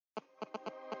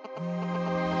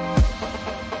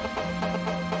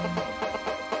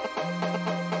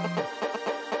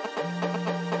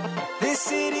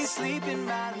city sleeping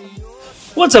by the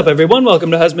What's up, everyone?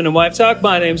 Welcome to Husband and Wife Talk.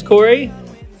 My name's Corey.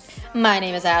 My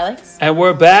name is Alex. And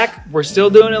we're back. We're still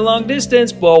doing it long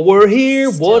distance, but we're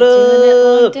here. Still what doing it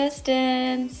long up?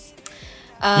 distance.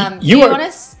 You do are- you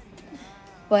want to...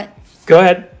 What? Go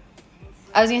ahead.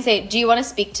 I was going to say, do you want to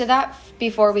speak to that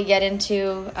before we get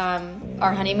into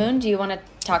our honeymoon? Do you want to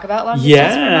talk about long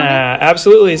distance for a moment? Yeah,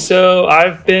 absolutely. So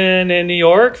I've been in New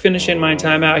York, finishing my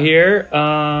time out here.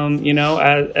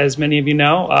 As many of you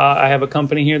know, I have a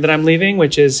company here that I'm leaving,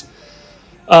 which is,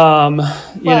 You're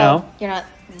not...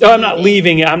 I'm not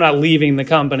leaving. I'm not leaving the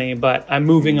company, but I'm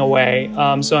moving away.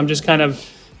 So I'm just kind of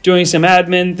doing some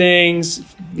admin things,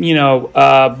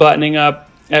 buttoning up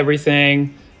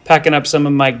everything, packing up some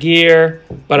of my gear.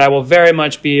 But I will very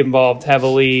much be involved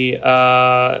heavily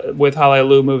with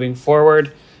Hallelujah moving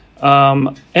forward.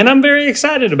 And I'm very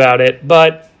excited about it.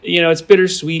 But, it's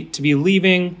bittersweet to be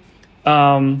leaving.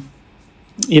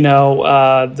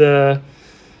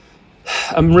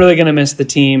 I'm really going to miss the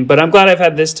team, but I'm glad I've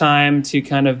had this time to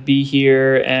kind of be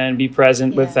here and be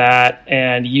present with that.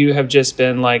 And you have just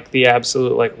been like the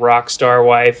absolute like rock star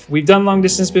wife. We've done long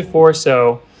distance before.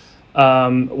 So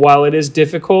while it is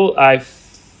difficult, I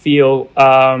feel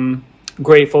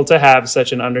grateful to have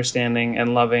such an understanding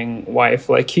and loving wife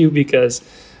like you, because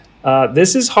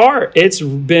this is hard. It's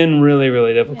been really,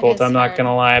 really difficult. I'm not going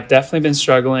to lie. I've definitely been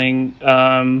struggling.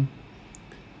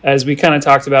 As we kind of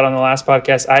talked about on the last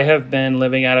podcast, I have been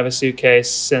living out of a suitcase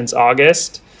since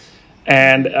August.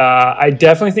 And I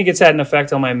definitely think it's had an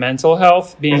effect on my mental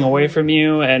health, being away from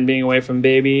you and being away from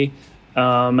baby.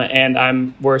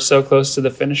 And we're so close to the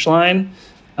finish line.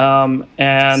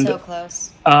 So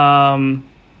close.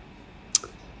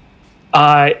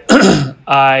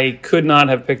 I could not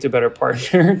have picked a better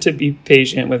partner to be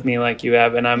patient with me like you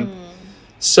have. And I'm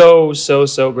so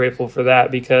grateful for that,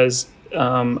 because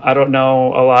I don't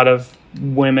know a lot of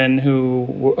women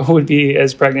who would be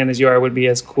as pregnant as you are, would be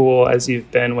as cool as you've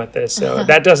been with this. So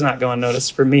that does not go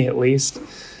unnoticed for me, at least.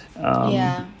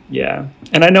 Yeah.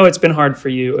 And I know it's been hard for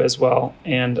you as well.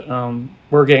 And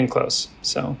we're getting close.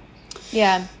 So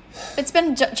yeah, it's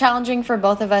been challenging for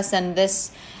both of us. And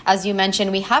this, as you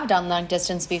mentioned, we have done long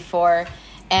distance before.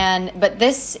 But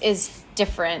this is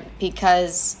different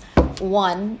because,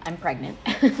 one, I'm pregnant.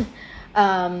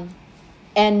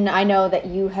 And I know that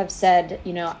you have said,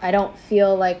 I don't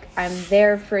feel like I'm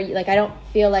there for you. Like, I don't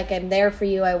feel like I'm there for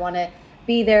you. I want to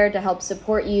be there to help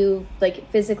support you, like,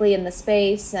 physically in the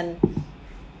space. And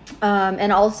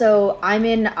also I'm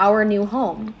in our new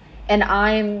home, and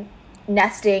I'm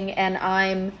nesting, and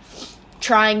I'm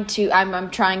trying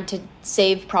to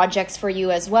save projects for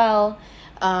you as well.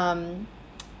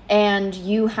 And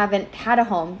you haven't had a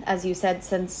home, as you said,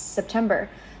 since September.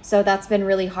 So that's been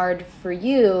really hard for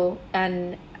you,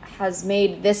 and has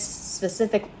made this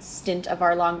specific stint of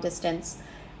our long distance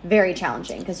very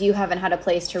challenging, because you haven't had a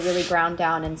place to really ground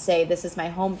down and say, this is my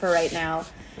home for right now.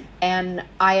 And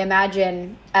I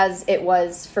imagine, as it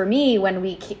was for me when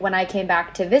I came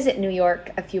back to visit New York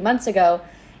a few months ago,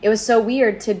 it was so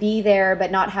weird to be there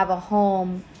but not have a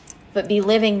home, but be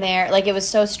living there. Like, it was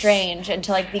so strange, and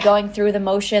to like be going through the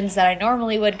motions that I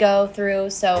normally would go through.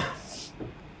 So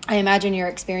I imagine you're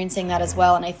experiencing that as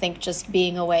well. And I think just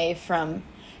being away from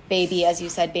baby, as you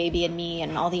said, baby and me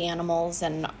and all the animals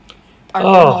and our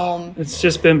home. It's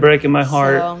just been breaking my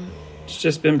heart. So, it's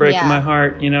just been breaking my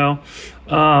heart,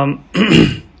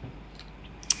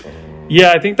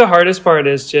 Yeah, I think the hardest part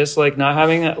is just like not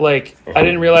having I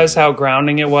didn't realize how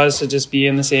grounding it was to just be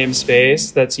in the same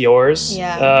space that's yours.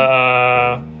 Yeah.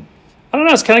 I don't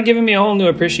know. It's kind of giving me a whole new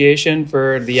appreciation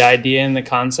for the idea and the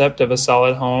concept of a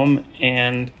solid home.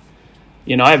 And,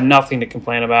 I have nothing to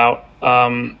complain about.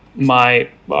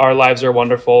 Our lives are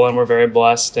wonderful, and we're very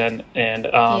blessed. And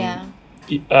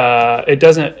it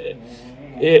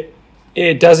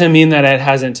doesn't mean that it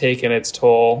hasn't taken its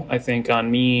toll, I think, on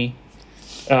me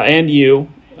and you.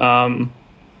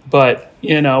 But,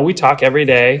 we talk every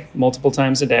day, multiple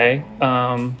times a day.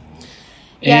 I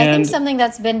think something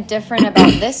that's been different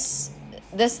about this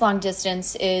long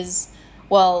distance is,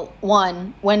 well,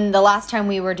 one, when the last time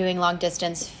we were doing long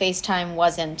distance, FaceTime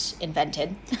wasn't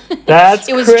invented. That's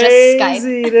it was crazy just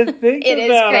Skype. To think It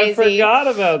about. is crazy. I forgot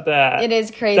about that. It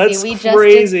is crazy. That's we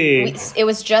crazy. It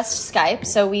was just Skype,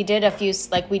 so we did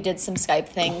some Skype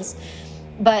things.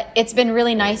 But it's been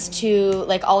really nice to,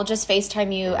 I'll just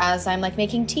FaceTime you as I'm,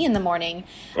 making tea in the morning.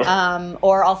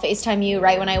 Or I'll FaceTime you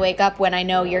right when I wake up when I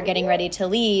know you're getting ready to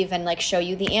leave, and, show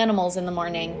you the animals in the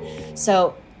morning.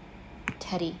 So,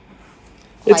 Teddy.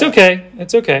 It's okay.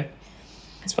 It's okay.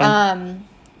 It's fine.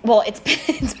 well, it's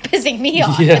it's pissing me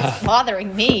off. Yeah. It's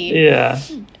bothering me. Yeah.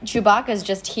 Chewbacca's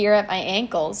just here at my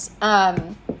ankles.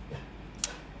 So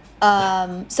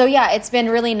yeah, it's been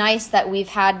really nice that we've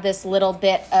had this little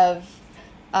bit of,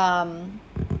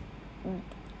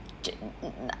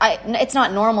 it's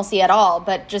not normalcy at all,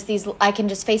 but just these, I can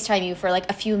just FaceTime you for like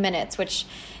a few minutes, which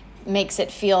makes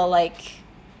it feel like,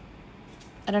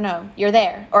 I don't know, you're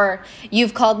there. Or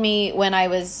you've called me when I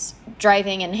was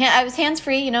driving and I was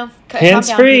hands-free, you know.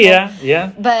 Hands-free,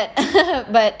 yeah. But,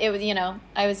 but it was, you know,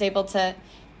 I was able to,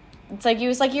 it's like, it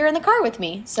was like you're in the car with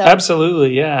me. So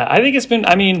Absolutely, yeah. I think it's been,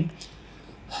 I mean,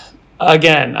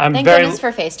 again, thank goodness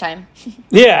for FaceTime.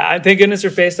 Yeah, thank goodness for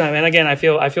FaceTime. And again, I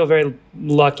feel very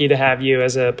lucky to have you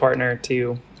as a partner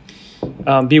to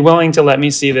be willing to let me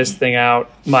see this thing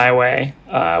out my way,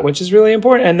 which is really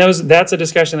important. And that's a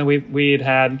discussion that we'd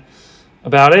had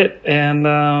about it, and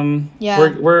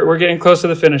we're getting close to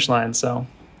the finish line. So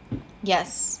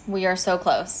yes, we are so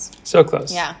close. So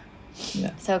close. Yeah.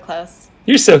 So close.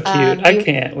 You're so cute. I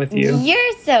can't with you.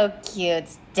 You're so cute.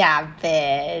 Stop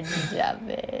it.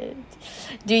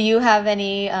 Do you have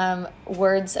any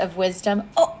words of wisdom?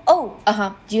 Do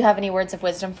you have any words of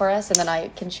wisdom for us? And then I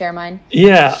can share mine.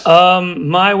 Yeah.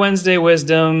 My Wednesday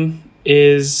wisdom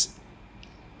is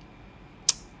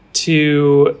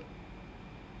to...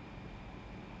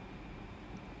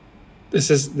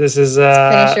 This is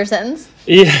finish your sentence?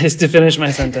 Yeah, is to finish my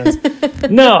sentence.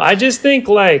 No, I just think,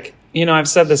 like, you know, I've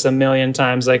said this a million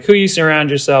times, like, who you surround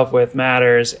yourself with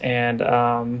matters. And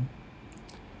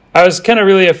I was kind of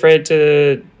really afraid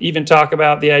to even talk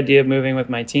about the idea of moving with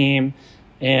my team.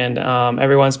 And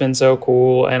everyone's been so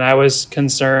cool. And I was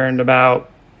concerned about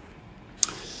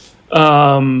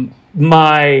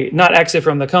my, not exit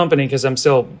from the company, because I'm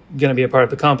still going to be a part of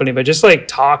the company, but just like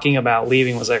talking about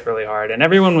leaving was like really hard. And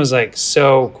everyone was like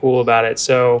so cool about it.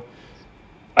 So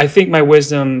I think my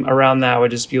wisdom around that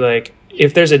would just be like,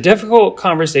 if there's a difficult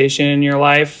conversation in your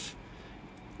life,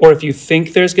 or if you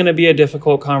think there's going to be a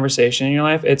difficult conversation in your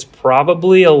life, it's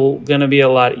probably going to be a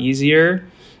lot easier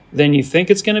than you think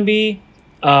it's going to be,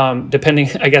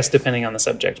 depending on the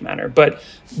subject matter. But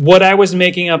what I was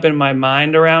making up in my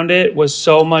mind around it was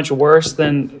so much worse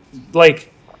than,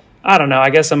 like, I don't know, I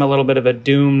guess I'm a little bit of a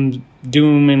doom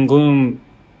and gloom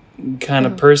kind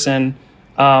of person.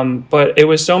 But it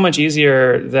was so much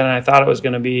easier than I thought it was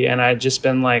going to be. And I'd just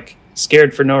been like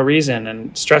scared for no reason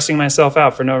and stressing myself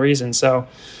out for no reason. So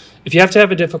if you have to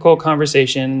have a difficult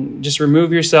conversation, just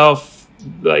remove yourself,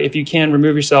 if you can,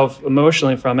 remove yourself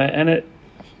emotionally from it. And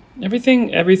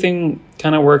everything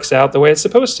kind of works out the way it's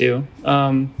supposed to.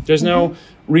 There's no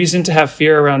reason to have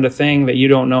fear around a thing that you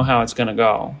don't know how it's going to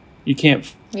go. You can't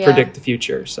predict the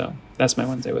future. So that's my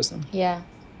Wednesday wisdom. Yeah.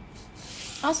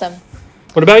 Awesome.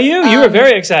 What about you? You were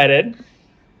very excited.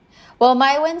 Well,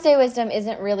 my Wednesday wisdom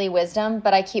isn't really wisdom,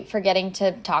 but I keep forgetting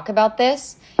to talk about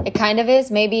this. It kind of is.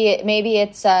 Maybe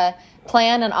it's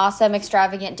plan an awesome,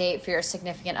 extravagant date for your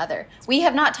significant other. We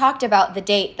have not talked about the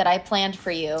date that I planned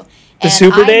for you. The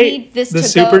super date? The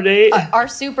super date? Our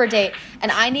super date.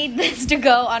 And I need this to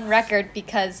go on record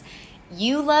because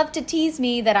you love to tease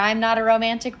me that I'm not a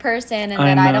romantic person and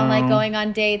that I don't like going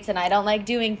on dates and I don't like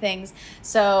doing things.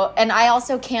 So, and I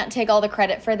also can't take all the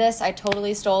credit for this. I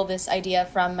totally stole this idea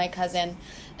from my cousin.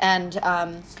 And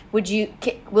I'd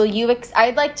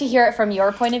like to hear it from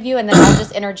your point of view, and then I'll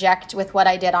just interject with what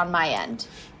I did on my end.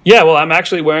 Yeah, well, I'm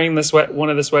actually wearing one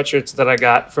of the sweatshirts that I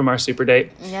got from our super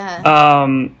date.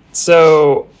 Yeah.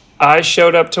 So I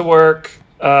showed up to work,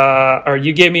 or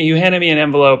you handed me an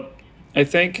envelope, I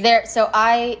think. So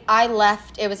I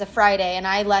left, it was a Friday, and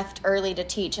I left early to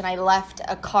teach, and I left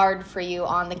a card for you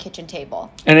on the kitchen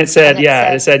table. And it said,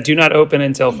 it said, do not open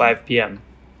until 5 p.m.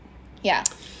 Yeah.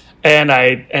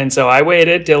 And so I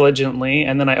waited diligently,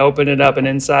 and then I opened it up, and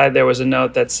inside there was a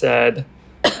note that said,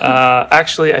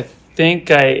 actually, I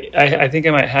think I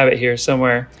might have it here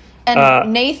somewhere.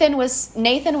 And Nathan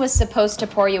was supposed to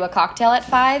pour you a cocktail at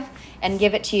 5 and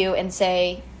give it to you and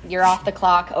say, you're off the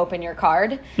clock, open your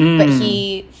card. But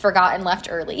he forgot and left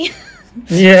early.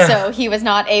 Yeah. So he was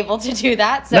not able to do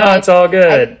that. So no, it's all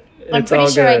good. I'm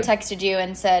pretty sure I texted you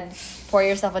and said, pour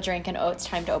yourself a drink and it's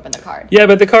time to open the card. Yeah,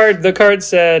 but the card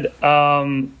said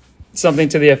something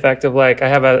to the effect of like, I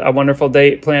have a wonderful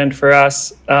date planned for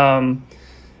us.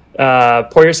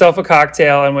 Pour yourself a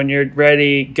cocktail, and when you're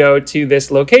ready, go to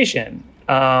this location.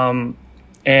 And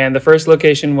the first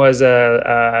location was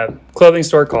a clothing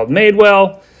store called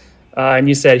Madewell. And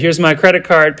you said, here's my credit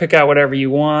card, pick out whatever you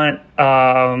want.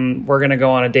 We're going to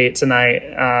go on a date tonight.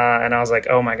 And I was like,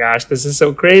 oh my gosh, this is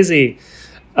so crazy.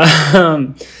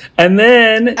 And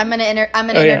then I'm going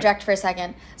to interject for a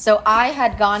second. So I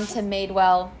had gone to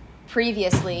Madewell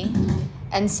previously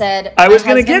and said, I was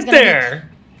 "My going to husband's get gonna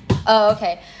be there. Oh,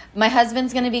 okay. My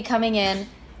husband's going to be coming in.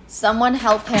 Someone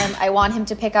help him. I want him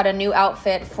to pick out a new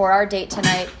outfit for our date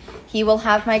tonight. He will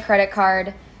have my credit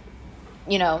card.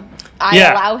 You know, I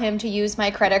Yeah. allow him to use my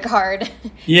credit card.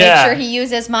 Yeah. Make sure he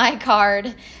uses my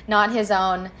card, not his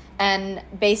own. And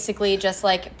basically just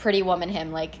like pretty woman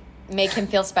him, like make him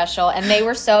feel special. And they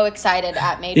were so excited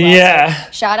at Madewell. Yeah.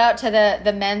 So shout out to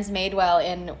the men's Madewell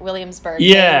in Williamsburg.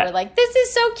 Yeah. They were like, this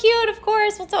is so cute. Of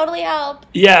course, we'll totally help.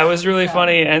 Yeah, it was really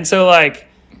funny. And so, like,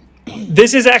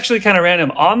 this is actually kind of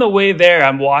random. On the way there,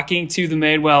 I'm walking to the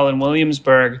Madewell in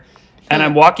Williamsburg, and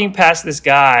I'm walking past this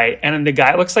guy, and the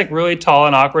guy looks like really tall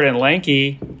and awkward and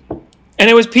lanky, and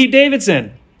it was Pete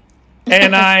Davidson.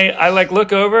 And I like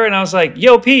look over, and I was like,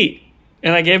 "Yo, Pete,"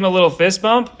 and I gave him a little fist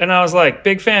bump, and I was like,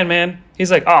 "Big fan, man."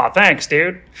 He's like, "Oh, thanks,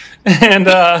 dude." And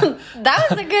That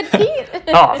was a good Pete.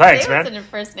 Oh, thanks, man. Davidson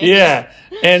impersonation. yeah.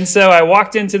 And so I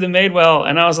walked into the Madewell,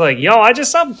 and I was like, "Yo, I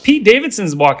just saw Pete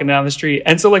Davidson's walking down the street."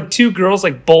 And so like two girls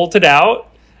like bolted out,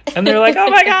 and they're like, "Oh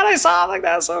my god, I saw him! Like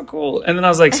that's so cool." And then I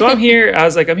was like, "So I'm here." I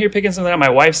was like, "I'm here picking something up. My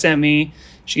wife sent me.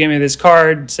 She gave me this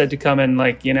card, said to come and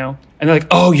like, you know." And they're like,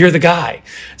 "Oh, you're the guy."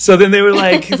 So then they were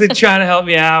like they're trying to help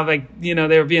me out, like, you know,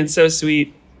 they were being so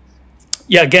sweet.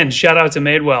 Yeah, again, shout out to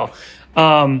Madewell.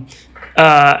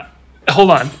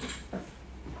 Hold on.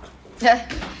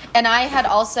 And I had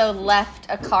also left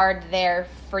a card there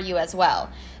for you as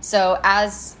well. So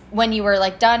as when you were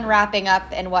like done wrapping up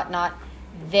and whatnot,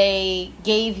 they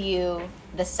gave you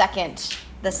the second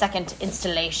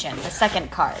installation, the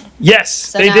second card. Yes,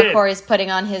 So they now did. Corey's putting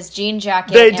on his jean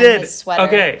jacket They and did. his sweater.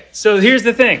 Okay, so here's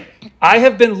the thing. I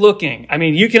have been looking. I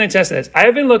mean, you can attest to this. I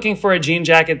have been looking for a jean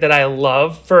jacket that I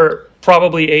love for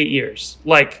probably 8 years.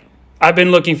 Like, I've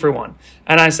been looking for one.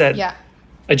 And I said, Yeah.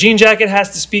 a jean jacket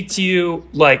has to speak to you.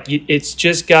 Like, it's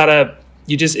just gotta,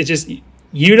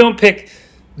 you don't pick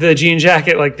the jean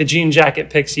jacket like the jean jacket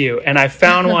picks you. And I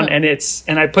found one, and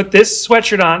I put this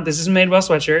sweatshirt on. This is a Madewell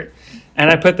sweatshirt. And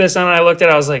I put this on, and I looked at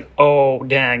it. I was like, oh,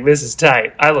 dang, this is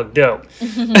tight. I look dope.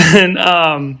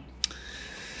 And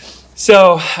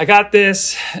so I got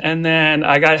this, and then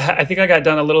I think I got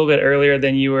done a little bit earlier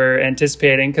than you were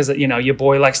anticipating because, you know, your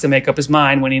boy likes to make up his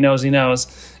mind when he knows he knows.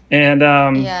 And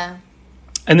Yeah.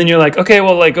 and then you're like, okay,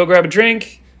 well, like, go grab a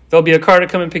drink. There'll be a car to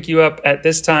come and pick you up at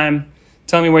this time.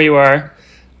 Tell me where you are.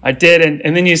 I did,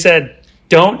 and then you said,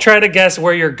 don't try to guess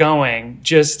where you're going.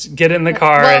 Just get in the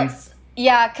car Well, and...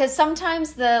 yeah, because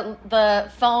sometimes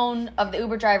the phone of the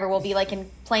Uber driver will be like in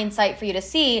plain sight for you to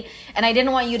see, and I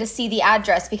didn't want you to see the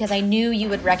address because I knew you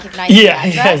would recognize the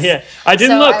address. Yeah. I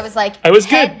didn't look. I was like, I was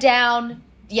head good. down.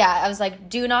 Yeah, I was like,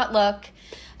 do not look.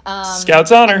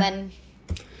 Scout's honor. And then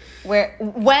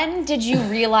when did you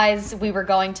realize we were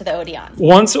going to the Odeon?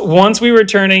 Once we were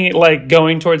turning, like,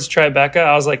 going towards Tribeca,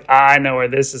 I was like, I know where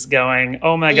this is going.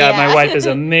 Oh my God, Yeah. my wife is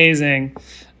amazing.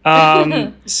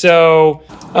 So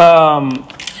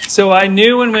I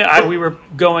knew when we were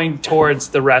going towards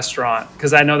the restaurant,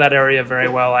 because I know that area very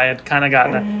well. I had kind of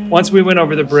gotten that. Once we went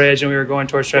over the bridge and we were going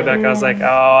towards Tribeca, I was like,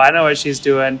 oh, I know what she's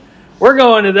doing. We're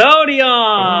going to the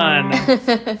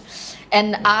Odeon.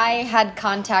 And I had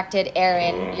contacted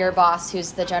Aaron, your boss,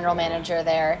 who's the general manager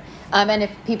there. And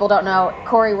if people don't know,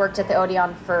 Corey worked at the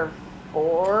Odeon for it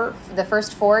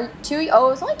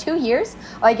was only 2 years.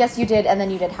 Oh, I guess you did, and then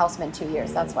you did Houseman 2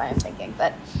 years. That's why I'm thinking.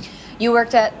 But you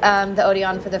worked at the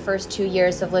Odeon for the first 2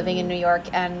 years of living in New York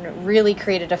and really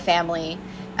created a family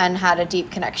and had a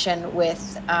deep connection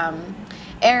with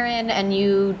Aaron. And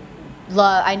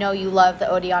I know you love the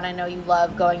Odeon. I know you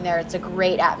love going there. It's a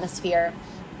great atmosphere.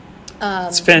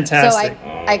 It's fantastic. So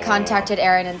I contacted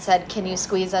Aaron and said, can you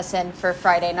squeeze us in for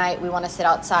Friday night? We want to sit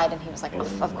outside. And he was like,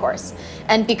 of course.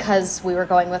 And because we were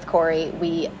going with Corey,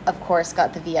 we, of course,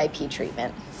 got the VIP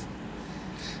treatment.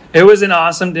 It was an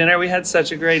awesome dinner. We had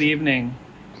such a great evening.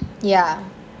 Yeah.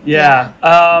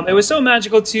 Yeah. It was so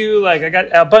magical, too. Like, I got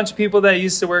a bunch of people that I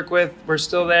used to work with were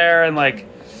still there, and, like,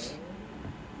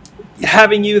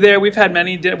 having you there, we've had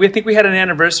many. We think we had an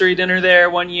anniversary dinner there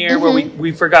one year where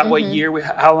we forgot what year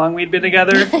how long we'd been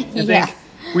together. I think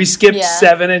we skipped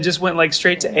 7 and just went like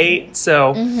straight to 8.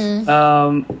 So,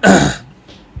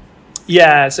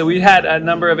 yeah. So we had a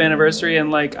number of anniversary and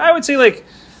like I would say like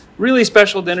really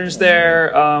special dinners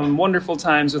there. Wonderful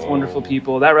times with wonderful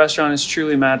people. That restaurant is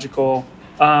truly magical,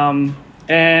 and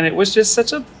it was just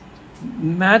such a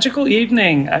magical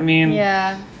evening. I mean,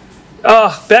 Yeah.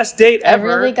 Oh, best date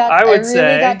ever, I would say. I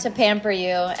really got to pamper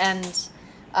you,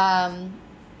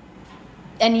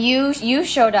 and you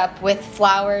showed up with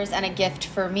flowers and a gift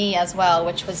for me as well,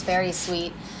 which was very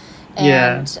sweet.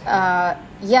 And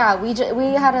yeah,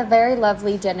 we had a very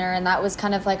lovely dinner, and that was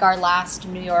kind of like our last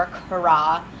New York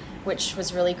hurrah, which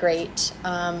was really great.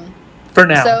 For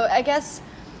now. So I guess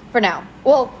for now.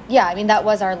 Well, yeah, I mean that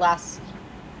was our last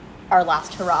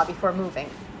hurrah before moving.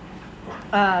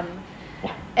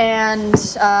 And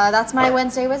that's my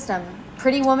Wednesday wisdom.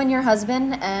 Pretty woman your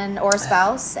husband and or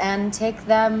spouse, and take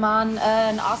them on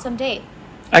an awesome date.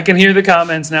 I can hear the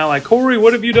comments now like, Corey,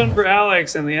 what have you done for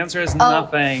Alex? And the answer is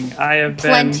nothing. I have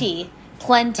plenty.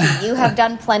 You have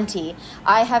done plenty.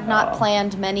 I have not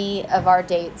planned many of our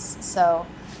dates, so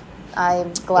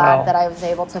I'm glad that I was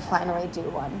able to finally do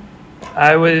one.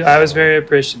 I was very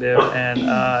appreciative,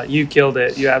 and you killed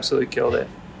it. You absolutely killed it.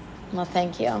 Well,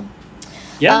 thank you.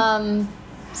 Yeah.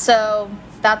 So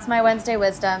that's my Wednesday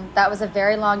wisdom. That was a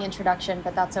very long introduction,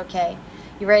 but that's okay.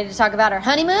 You ready to talk about our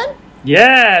honeymoon?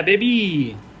 Yeah,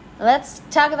 baby. Let's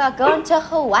talk about going to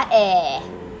Hawaii.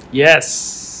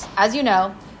 Yes. As you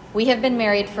know, we have been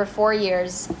married for 4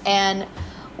 years, and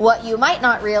what you might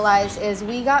not realize is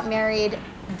we got married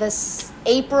this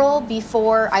April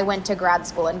before I went to grad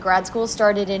school, and grad school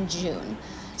started in June.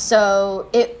 So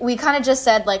we kind of just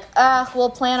said, like,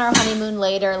 we'll plan our honeymoon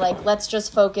later. Like, let's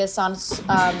just focus on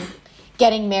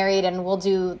getting married, and we'll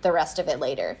do the rest of it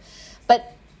later.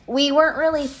 But we weren't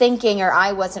really thinking, or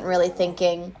I wasn't really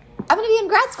thinking, I'm going to be in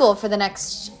grad school for the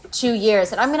next 2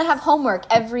 years, and I'm going to have homework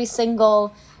every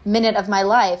single minute of my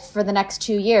life for the next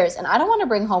 2 years. And I don't want to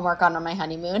bring homework on my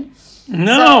honeymoon.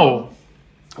 No.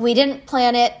 So we didn't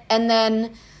plan it, and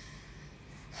then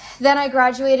I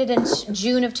graduated in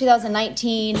June of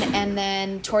 2019, and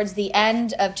then towards the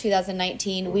end of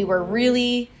 2019, we were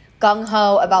really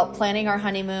gung-ho about planning our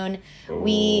honeymoon.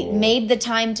 We made the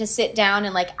time to sit down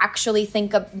and like actually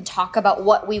talk about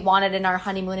what we wanted in our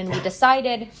honeymoon, and we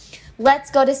decided, let's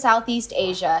go to Southeast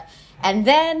Asia. And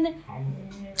then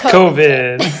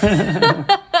COVID.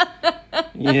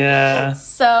 Yeah.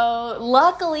 So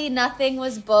luckily nothing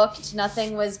was booked,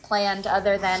 nothing was planned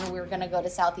other than we were going to go to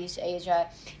Southeast Asia,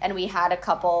 and we had a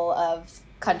couple of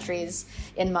countries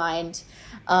in mind.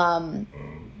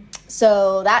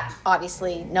 So that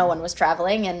obviously no one was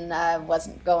traveling and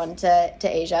wasn't going to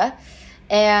Asia.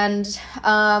 And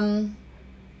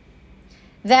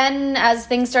then as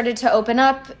things started to open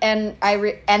up, and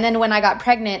then when I got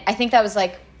pregnant, I think that was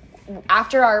like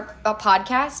after our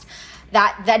podcast,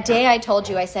 that day I told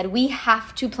you, I said, we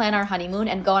have to plan our honeymoon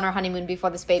and go on our honeymoon before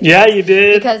this baby Yeah, comes. you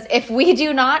did. Because if we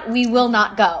do not, we will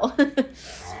not go.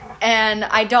 And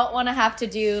I don't want to have to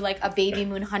do like a baby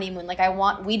moon honeymoon. Like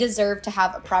we deserve to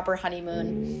have a proper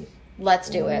honeymoon. Let's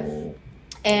do it.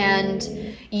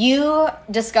 And you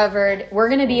discovered we're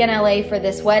going to be in LA for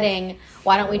this wedding.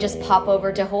 Why don't we just pop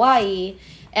over to Hawaii?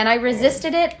 And I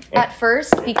resisted it at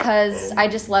first because I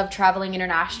just love traveling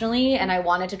internationally and I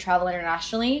wanted to travel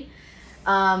internationally.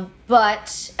 And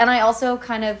I also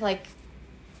kind of like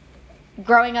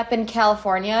growing up in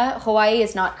California, Hawaii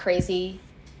is not crazy,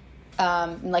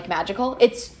 like magical.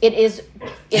 It is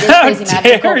crazy magical. How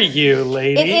dare you,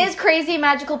 lady? It is crazy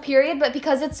magical, period. But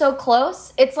because it's so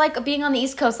close, it's like being on the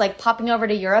East Coast, like popping over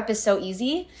to Europe is so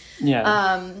easy.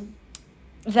 Yeah.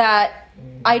 That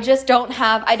I don't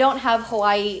have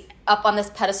Hawaii up on this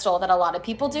pedestal that a lot of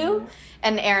people do.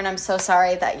 And Aaron, I'm so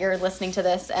sorry that you're listening to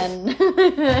this. And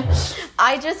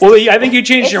I think you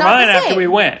changed your mind after we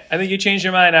went.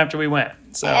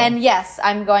 So. And yes,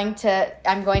 I'm going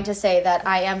to say that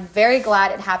I am very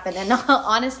glad it happened. And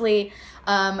honestly,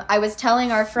 I was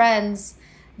telling our friends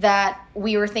that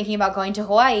we were thinking about going to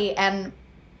Hawaii, and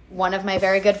one of my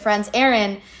very good friends,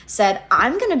 Aaron, said,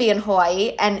 I'm going to be in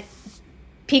Hawaii. And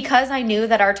because I knew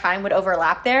that our time would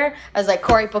overlap there, I was like,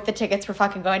 Corey, book the tickets. We're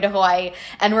fucking going to Hawaii,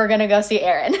 and we're going to go see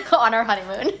Aaron on our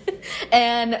honeymoon.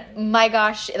 And my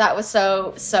gosh, that was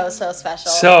so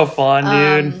special. So fun,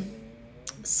 dude.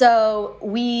 So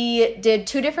we did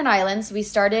 2 different islands. We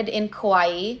started in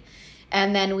Kauai,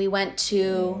 and then we went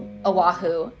to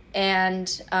Oahu. And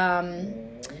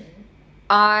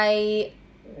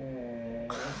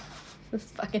this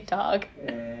fucking dog.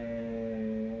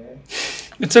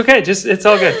 It's okay. It's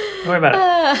all good. Don't worry about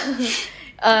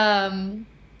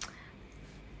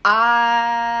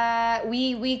it.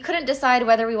 We couldn't decide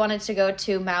whether we wanted to go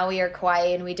to Maui or Kauai,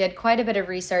 and we did quite a bit of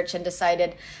research and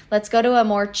decided let's go to a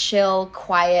more chill,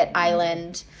 quiet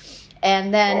island.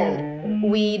 And then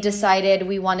we decided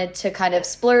we wanted to kind of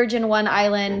splurge in one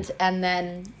island and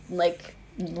then like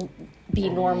be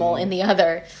normal in the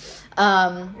other.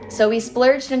 So we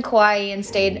splurged in Kauai and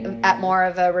stayed at more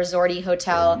of a resorty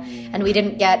hotel, and we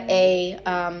didn't get a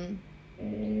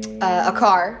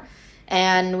car,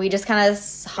 and we just kind of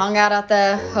hung out at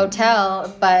the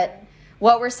hotel. But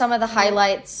What were some of the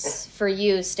highlights for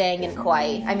you staying in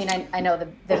Kauai? I mean, I know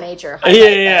the major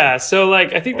Yeah. So,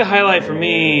 like, I think the highlight for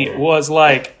me was,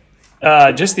 like,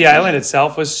 just the island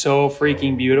itself was so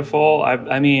freaking beautiful.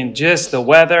 I mean, just the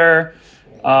weather,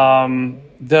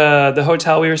 the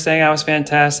hotel we were staying at was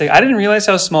fantastic. I didn't realize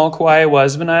how small Kauai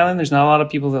was of an island. There's not a lot of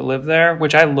people that live there,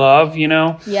 which I love, you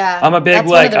know? Yeah. I'm a big, that's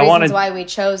like, one of the reasons why we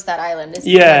chose that island is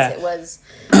because it was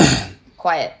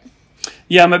quiet.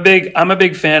 Yeah, I'm a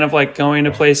big fan of, like, going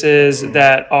to places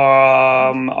that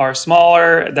are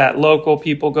smaller, that local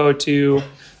people go to,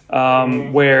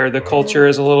 where the culture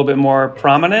is a little bit more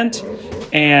prominent.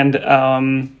 And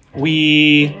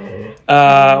we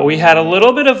had a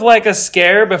little bit of, like, a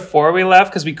scare before we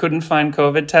left because we couldn't find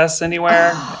COVID tests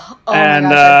anywhere. And, my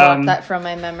gosh, I blocked that from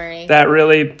my memory. That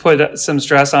really put some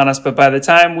stress on us. But by the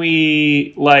time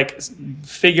we, like,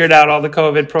 figured out all the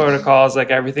COVID protocols, like,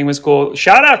 everything was cool.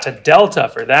 Shout out to Delta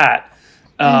for that.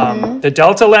 The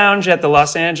Delta Lounge at the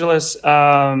Los Angeles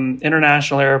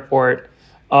International Airport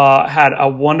had a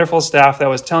wonderful staff that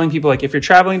was telling people, like, if you're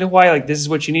traveling to Hawaii, like, this is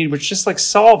what you need, which just, like,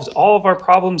 solved all of our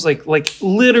problems, like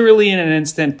literally in an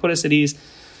instant, put us at ease.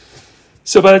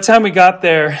 So by the time we got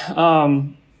there,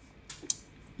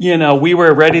 you know, we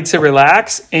were ready to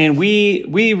relax, and we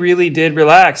really did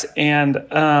relax. And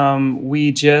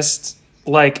we just,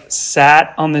 like,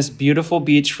 sat on this beautiful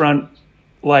beachfront,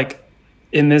 like,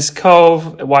 in this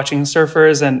cove watching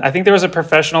surfers. And I think there was a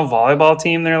professional volleyball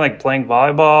team there, like, playing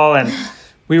volleyball. And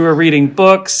we were reading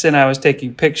books, and I was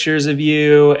taking pictures of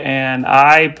you. And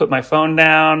I put my phone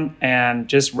down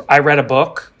and I read a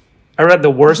book. I read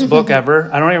the worst book ever.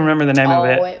 I don't even remember the name of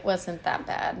it. Oh, it wasn't that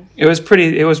bad. It was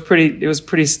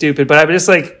pretty stupid. But I just,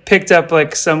 like, picked up,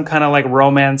 like, some kind of, like,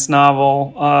 romance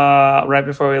novel right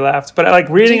before we left. But I like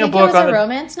reading a book. It was a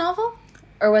romance novel,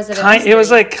 or was it? It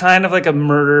was like kind of like a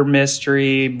murder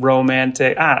mystery,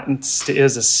 romantic. It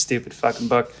was a stupid fucking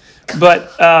book.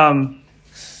 But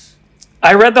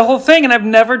I read the whole thing, and I've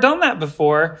never done that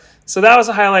before. So that was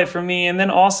a highlight for me. And then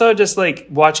also just, like,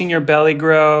 watching your belly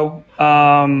grow,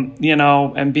 you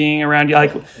know, and being around you.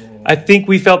 Like, I think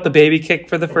we felt the baby kick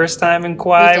for the first time in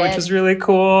Kauai, which was really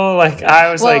cool. Like,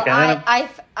 I was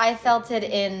I felt it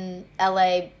in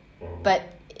LA, but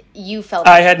you felt it.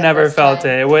 I had never felt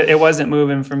it. It wasn't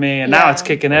moving for me. And now it's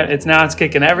kicking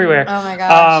everywhere. Oh my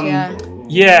gosh,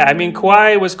 Yeah, I mean,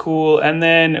 Kauai was cool. And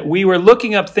then we were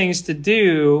looking up things to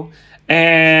do,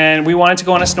 and we wanted to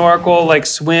go on a snorkel, like,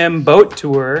 swim, boat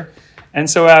tour. And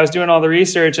so I was doing all the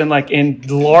research, and, like, in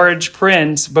large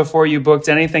print before you booked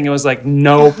anything, it was like,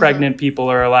 no pregnant people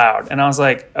are allowed. And I was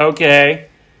like, okay.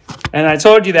 And I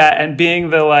told you that, and being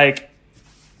the, like,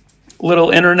 little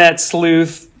internet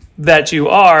sleuth that you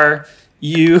are,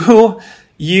 you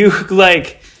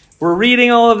like, were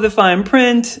reading all of the fine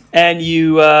print, and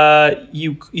you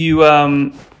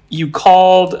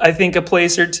called, I think, a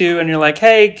place or two, and you're like,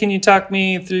 hey, can you talk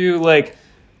me through, like,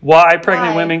 why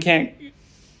pregnant women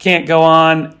can't go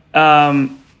on?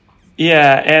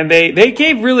 Yeah, and they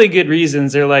gave really good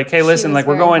reasons. They're like, hey, listen, like,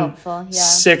 we're going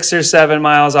 6 or 7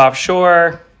 miles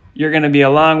offshore. You're going to be a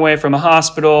long way from a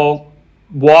hospital.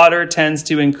 Water tends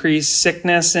to increase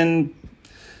sickness in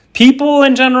people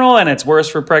in general, and it's worse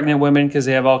for pregnant women because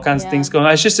they have all kinds of things going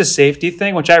on. It's just a safety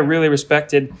thing, which I really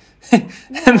respected.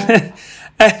 And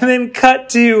then cut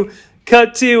to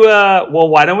well,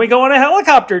 why don't we go on a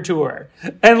helicopter tour?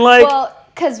 And, like, well,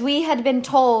 because we had been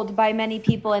told by many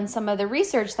people, and some of the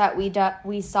research that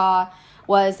we saw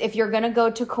was, if you're going to go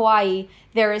to Kauai,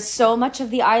 there is so much of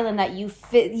the island that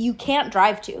you can't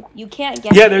drive to. You can't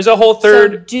get to. There's a whole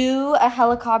third. So do a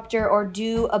helicopter or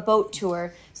do a boat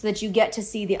tour so that you get to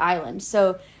see the island.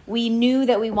 So we knew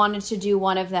that we wanted to do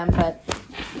one of them, but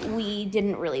we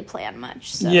didn't really plan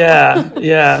much. So.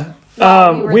 Yeah.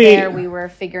 We were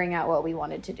figuring out what we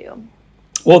wanted to do.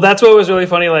 Well, that's what was really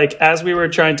funny. Like, as we were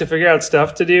trying to figure out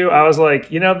stuff to do, I was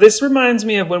like, you know, this reminds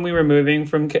me of when we were moving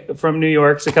from New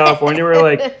York to California. We were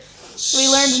like, we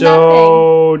learned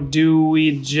so nothing. Do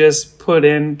we just put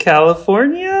in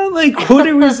California? Like, what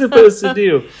are we supposed to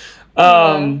do?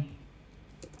 But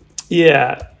you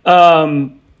and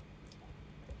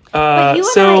I,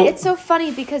 it's so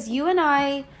funny because you and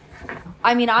I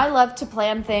mean, I love to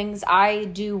plan things. I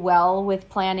do well with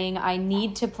planning. I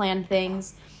need to plan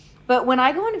things. But when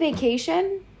I go on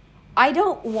vacation, I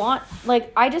don't want,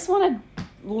 like, I just want to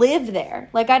live there.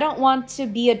 Like, I don't want to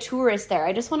be a tourist there.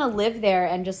 I just want to live there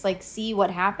and just, like, see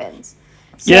what happens.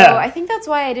 So I think that's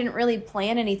why I didn't really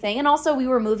plan anything. And also, we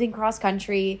were moving cross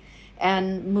country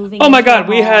and moving. Oh my God,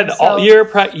 we had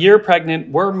you're pregnant.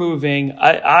 We're moving.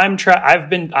 I'd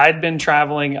been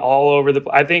traveling all over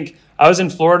I think I was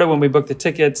in Florida when we booked the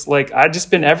tickets. Like, I'd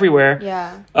just been everywhere.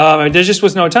 Yeah. There just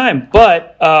was no time.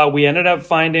 But we ended up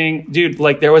finding, dude,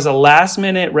 like there was a last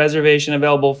minute reservation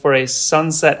available for a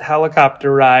sunset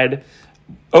helicopter ride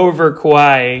over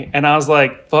Kauai. And I was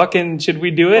like, fucking, should we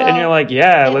do it? Well, and you're like,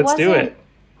 yeah, let's do it.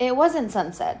 It wasn't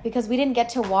sunset because we didn't get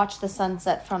to watch the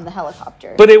sunset from the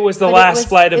helicopter. But it was the last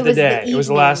flight of the day. It was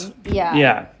the last.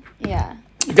 Yeah.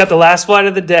 We got the last flight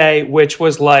of the day, which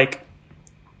was like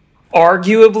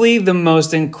arguably the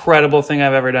most incredible thing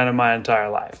I've ever done in my entire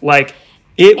life. Like,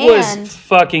 it was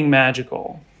fucking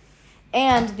magical.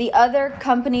 And the other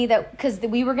company because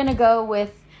we were going to go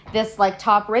with this like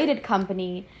top rated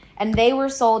company, and they were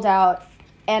sold out,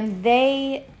 and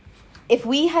if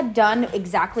we had done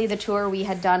exactly the tour we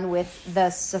had done with the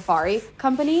safari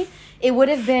company, it would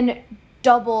have been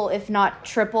double, if not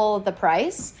triple the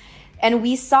price. And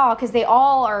we saw, because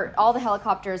all the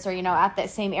helicopters are, at the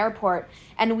same airport.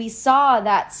 And we saw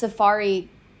that safari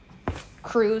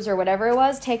cruise or whatever it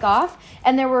was take off.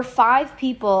 And there were 5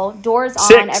 people, doors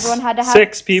on. Everyone had to have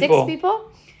 6 people. 6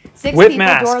 people? 6 with people,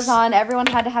 masks. Doors on. Everyone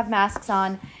had to have masks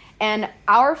on. And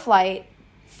our flight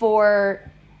for,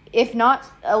 if not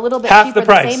a little bit cheaper, the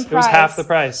same price. It was half the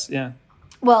price, yeah.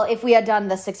 Well, if we had done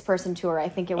the 6-person tour, I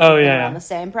think it would have been around the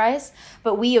same price.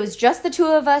 But it was just the 2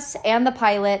 of us and the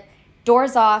pilot,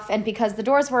 doors off. And because the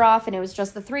doors were off and it was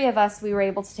just the 3 of us, we were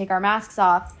able to take our masks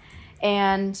off.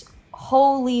 And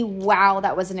holy wow,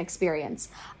 that was an experience.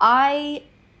 I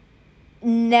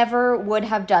never would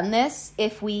have done this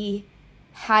if we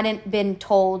hadn't been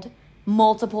told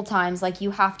multiple times, like,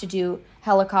 you have to do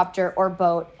helicopter or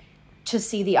boat to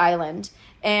see the island.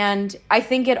 And I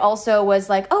think it also was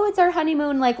like, oh, it's our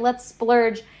honeymoon, like, let's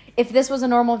splurge. If this was a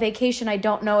normal vacation, I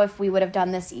don't know if we would have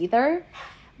done this either.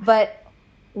 But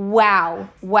wow.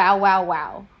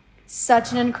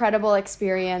 Such an incredible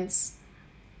experience.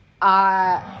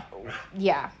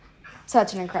 Yeah,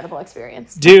 such an incredible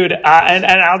experience. Dude, and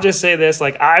I'll just say this,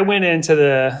 like, I went into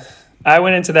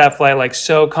that flight like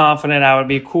so confident I would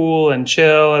be cool and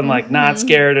chill and like not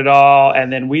scared at all.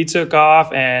 And then we took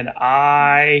off and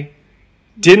I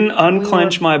didn't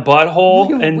unclench my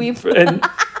butthole and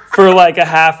for like a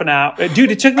half an hour. Dude,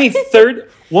 it took me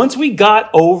once we got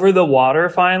over the water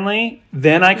finally,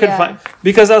 then I could find,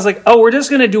 because I was like, oh, we're just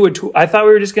going to do a tour. I thought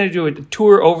we were just going to do a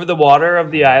tour over the water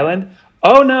of the island.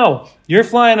 Oh no, you're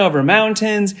flying over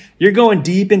mountains. You're going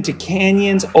deep into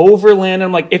canyons, overland.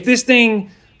 I'm like, if this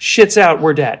thing shits out,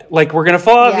 we're dead. Like, we're going to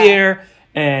fall out of the air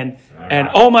and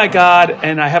oh my God.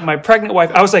 And I have my pregnant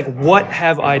wife. I was like, what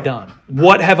have I done?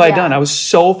 What have I done? I was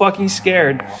so fucking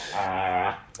scared.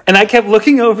 And I kept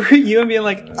looking over at you and being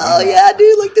like, oh yeah,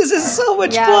 dude, like, this is so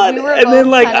much fun. We were and both then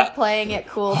like kind of playing it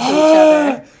cool to each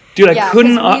other. Dude, I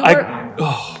couldn't.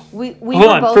 We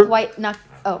were both white knuckling.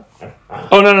 Oh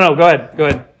no, go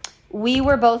ahead. We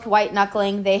were both white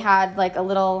knuckling. They had like a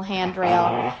little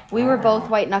handrail. We were both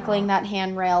white knuckling that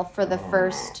handrail for the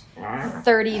first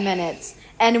 30 minutes.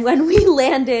 And when we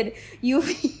landed, you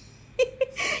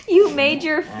made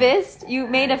a fist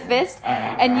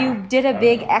and you did a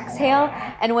big exhale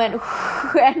and went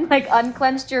and like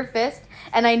unclenched your fist.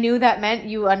 And I knew that meant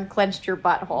you unclenched your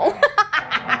butthole.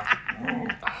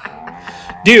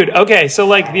 Dude, okay, so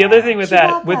like the other thing with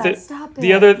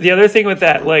the other thing with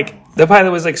that, like, the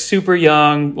pilot was like super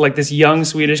young, like this young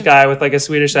Swedish guy with like a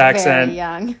Swedish accent. Very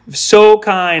young. So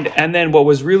kind. And then what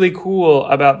was really cool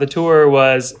about the tour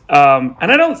was, and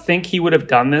I don't think he would have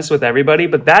done this with everybody,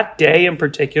 but that day in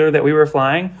particular that we were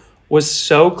flying was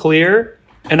so clear.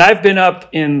 And I've been up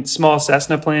in small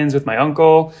Cessna planes with my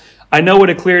uncle. I know what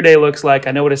a clear day looks like.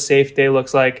 I know what a safe day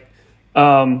looks like.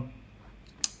 And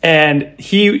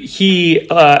he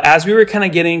as we were kind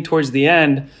of getting towards the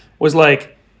end, was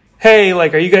like, hey,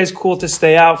 like, are you guys cool to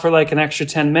stay out for like an extra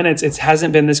 10 minutes? It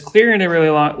hasn't been this clear in a really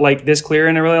long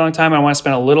time. I want to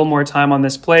spend a little more time on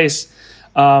this place.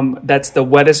 That's the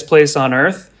wettest place on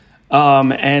earth.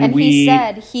 And he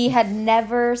said I've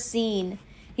never seen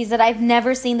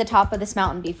the top of this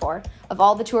mountain before. Of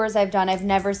all the tours I've done, I've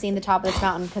never seen the top of this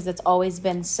mountain because it's always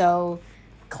been so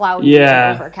cloudy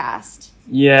and overcast.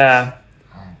 Yeah.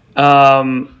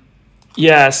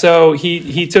 So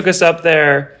he took us up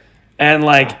there and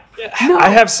like, I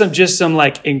have some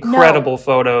like incredible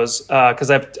photos,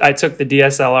 cause I took the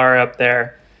DSLR up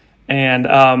there and,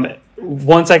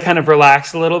 once I kind of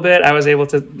relaxed a little bit, I was able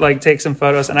to like take some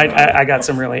photos and I got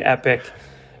some really epic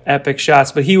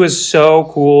shots, but he was so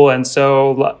cool. And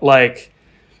so like,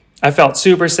 I felt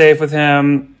super safe with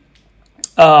him.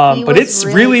 But it's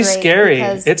really scary.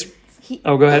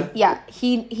 Oh, go ahead. Yeah,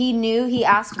 he knew. He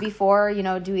asked before,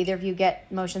 do either of you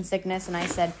get motion sickness? And I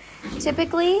said,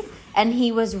 typically. And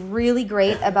he was really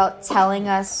great about telling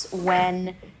us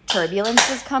when turbulence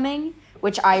was coming,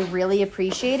 which I really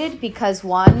appreciated because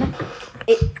one,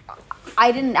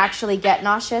 I didn't actually get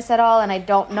nauseous at all, and I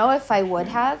don't know if I would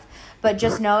have, but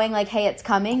just knowing like, hey, it's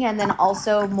coming, and then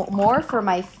also more for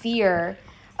my fear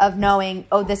of knowing,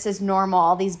 oh, this is normal,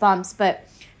 all these bumps, but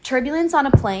turbulence on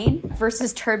a plane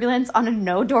versus turbulence on a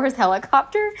no-doors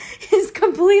helicopter is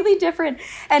completely different.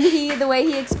 And the way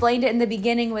he explained it in the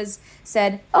beginning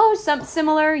said, oh,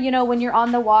 similar, when you're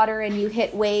on the water and you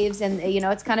hit waves and,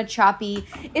 it's kind of choppy.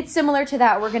 It's similar to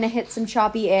that. We're going to hit some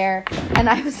choppy air. And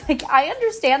I was like, I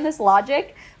understand this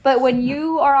logic, but when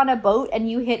you are on a boat and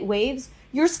you hit waves,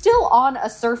 you're still on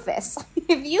a surface.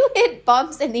 If you hit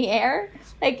bumps in the air,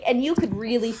 and you could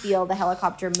really feel the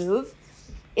helicopter move,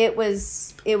 it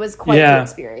was quite the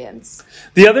experience.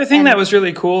 The other thing that was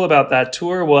really cool about that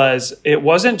tour was it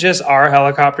wasn't just our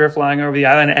helicopter flying over the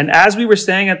island. And as we were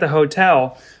staying at the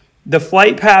hotel, the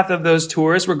flight path of those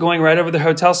tours were going right over the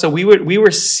hotel. So we were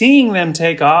seeing them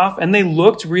take off, and they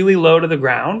looked really low to the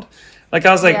ground. Like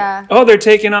I was like, oh, they're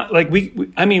taking off. Like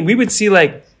we would see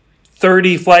like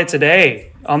 30 flights a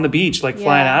day on the beach, like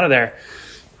flying out of there.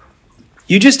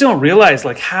 You just don't realize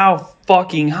like how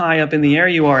fucking high up in the air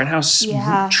you are and how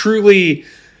truly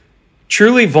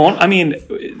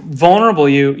vulnerable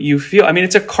you feel. I mean,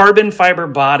 it's a carbon fiber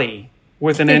body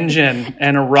with an engine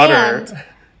and a rudder. And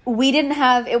we didn't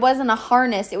have, it wasn't a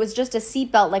harness. It was just a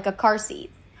seatbelt, like a car seat.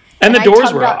 And the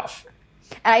doors were off.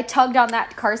 And I tugged on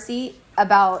that car seat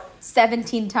about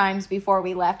 17 times before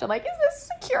we left. I'm like, is this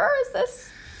secure? Is this?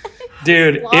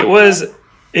 Dude,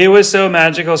 it was so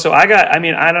magical. So I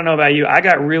don't know about you. I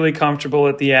got really comfortable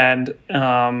at the end.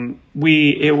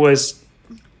 It was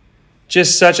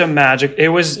just such a magic. It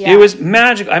was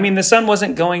magic. I mean, the sun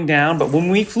wasn't going down, but when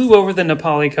we flew over the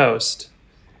Nepali coast,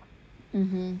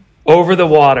 over the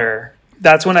water,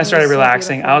 that's when I started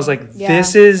relaxing. I was like,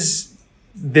 this is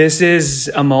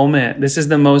a moment. This is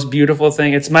the most beautiful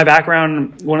thing. It's my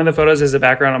background. One of the photos is the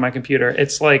background on my computer.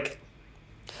 It's like,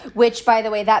 which, by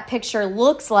the way, that picture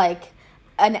looks like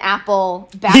an Apple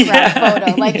background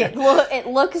photo. Like it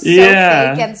looks so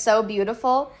fake and so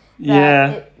beautiful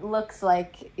that it looks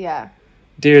like,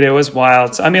 Dude, it was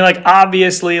wild. So, I mean, like,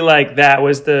 obviously, like, that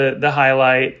was the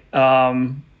highlight.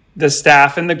 The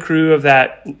staff and the crew of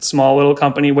that small little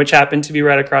company, which happened to be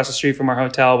right across the street from our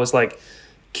hotel, was like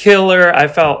killer. I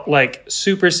felt like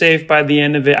super safe by the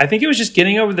end of it. I think it was just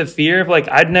getting over the fear of like,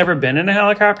 I'd never been in a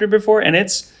helicopter before, and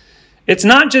it's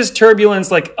not just turbulence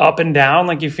like up and down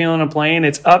like you feel in a plane.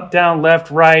 It's up, down,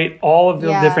 left, right, all of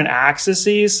the different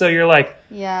axes. So you're like,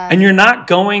 and you're not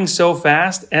going so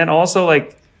fast. And also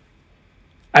like,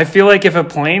 I feel like if a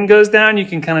plane goes down, you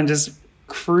can kind of just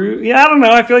cruise. Yeah, I don't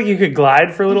know. I feel like you could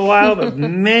glide for a little while, but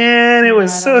man, it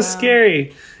was so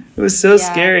scary. It was so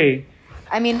scary.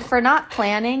 I mean, for not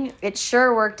planning, it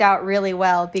sure worked out really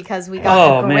well because we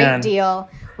got a great deal.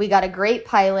 We got a great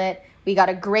pilot. We got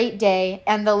a great day,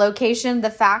 and the location,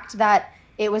 the fact that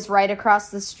it was right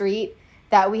across the street,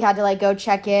 that we had to like go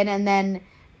check in, and then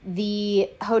the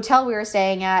hotel we were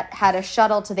staying at had a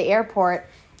shuttle to the airport,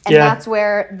 and that's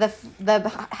where the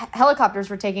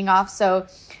helicopters were taking off. So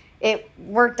it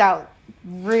worked out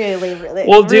really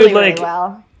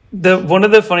well. One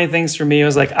of the funny things for me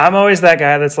was like, I'm always that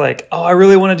guy that's like, oh, I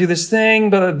really want to do this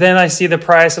thing, but then I see the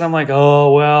price and I'm like,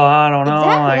 oh, well, I don't know.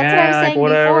 Exactly. Like, that's what I was saying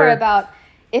whatever. Before about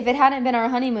if it hadn't been our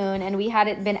honeymoon and we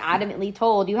hadn't been adamantly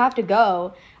told you have to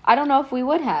go, I don't know if we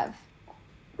would have.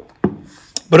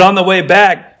 But on the way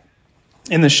back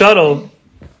in the shuttle,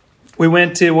 we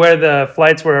went to where the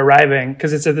flights were arriving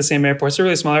because it's at the same airport. It's a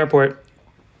really small airport.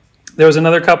 There was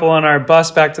another couple on our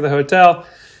bus back to the hotel,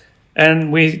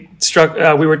 and we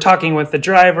were talking with the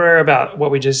driver about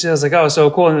what we just did. I was like, oh, so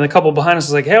cool. And then the couple behind us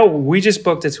was like, hey, we just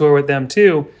booked a tour with them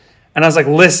too. And I was like,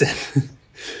 listen.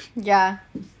 Yeah.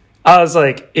 I was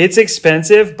like, it's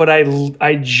expensive, but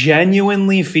I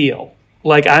genuinely feel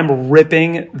like I'm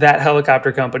ripping that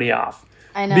helicopter company off.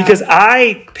 I know. Because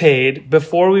I paid,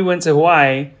 before we went to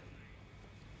Hawaii,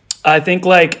 I think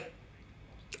like,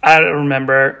 I don't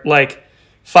remember, like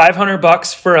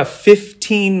 $500 for a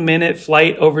 15-minute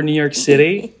flight over New York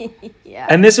City. Yeah.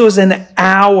 And this was an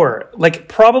hour, like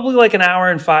probably like an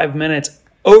hour and 5 minutes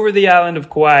over the island of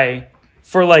Kauai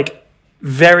for like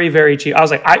very, very cheap. I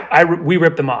was like, we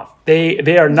ripped them off.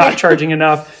 They are not charging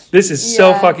enough. This is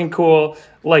so fucking cool.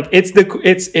 Like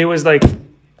it was like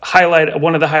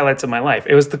one of the highlights of my life.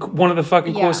 It was one of the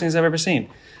fucking coolest things I've ever seen.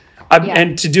 Yeah.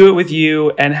 And to do it with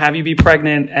you and have you be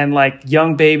pregnant and like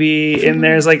young baby and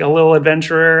there's like a little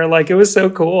adventurer, like it was so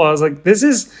cool. I was like, this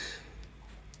is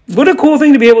what a cool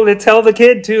thing to be able to tell the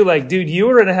kid too. Like, dude, you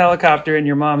were in a helicopter in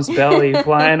your mom's belly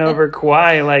flying over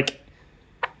Kauai. Like,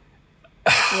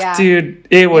 Yeah. dude,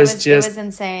 it was it was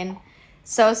insane.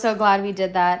 So glad we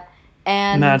did that.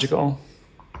 And magical.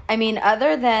 I mean,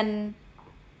 other than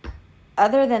we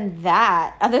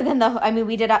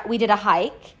did a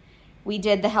hike, we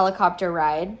did the helicopter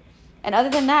ride, and other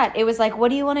than that, it was like, what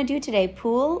do you want to do today?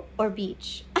 Pool or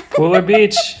beach? Pool or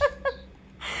beach?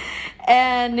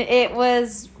 And it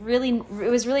was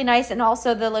really nice. And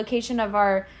also the location of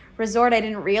our resort, I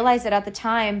didn't realize it at the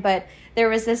time, but there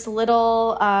was this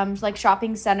little like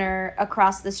shopping center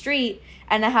across the street,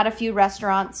 and it had a few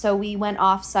restaurants. So we went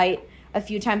off site a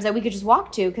few times that we could just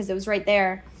walk to because it was right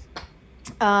there.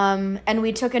 And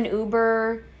we took an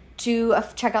Uber to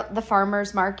check out the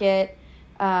farmer's market.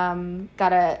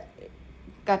 Got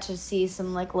to see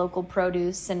some like local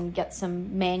produce and get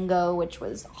some mango, which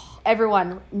was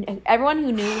everyone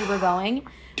who knew we were going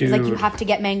was like, you have to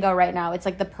get mango right now. It's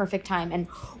like the perfect time. And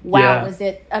wow, was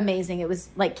it amazing. It was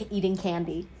like eating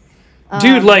candy.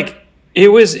 Dude, like it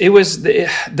was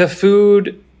the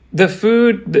food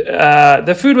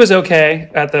was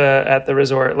okay at the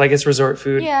resort, like it's resort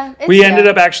food. Yeah, we ended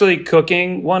up actually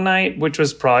cooking one night, which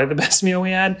was probably the best meal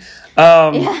we had.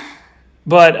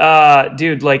 But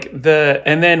dude, like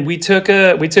and then we took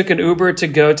an Uber to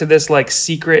go to this like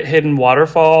secret hidden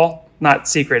waterfall. Not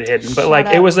secret hidden, but like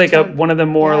it was like one of the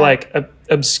more like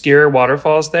obscure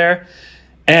waterfalls there.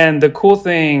 And the cool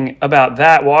thing about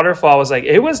that waterfall was like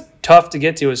it was tough to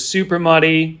get to. It was super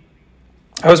muddy.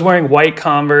 I was wearing white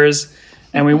Converse,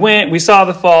 and we saw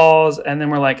the falls, and then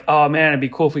we're like, oh man, it'd be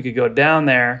cool if we could go down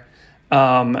there.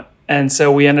 And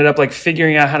so we ended up like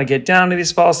figuring out how to get down to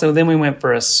these falls. So then we went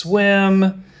for a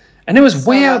swim, and it was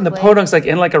way out in the Podunks, like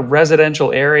in like a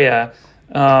residential area.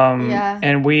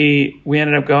 And we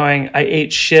ended up going, I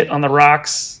ate shit on the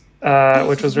rocks,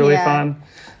 which was really fun.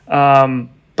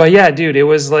 But yeah, dude, it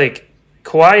was like,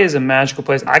 Kauai is a magical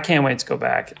place. I can't wait to go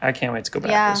back. It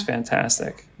was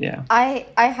fantastic. Yeah. I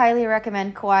highly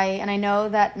recommend Kauai, and I know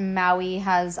that Maui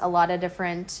has a lot of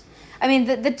different, I mean,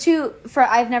 the two,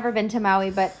 I've never been to Maui,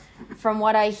 but from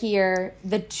what I hear,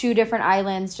 the two different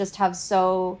islands just have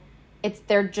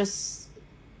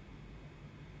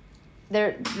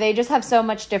they just have so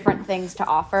much different things to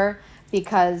offer,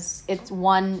 because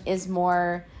one is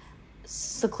more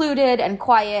secluded and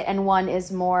quiet, and one is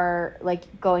more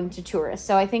like going to tourists.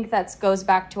 So I think that goes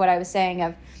back to what I was saying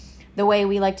of the way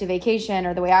we like to vacation,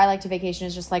 or the way I like to vacation,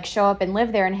 is just like show up and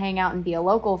live there and hang out and be a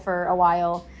local for a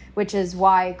while, which is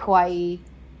why Kauai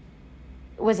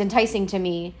was enticing to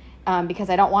me, because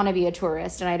I don't want to be a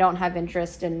tourist and I don't have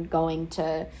interest in going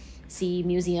to see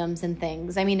museums and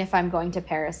things. I mean, if I'm going to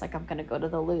Paris, like I'm going to go to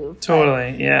the Louvre.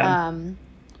 Totally, yeah.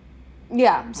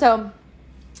 So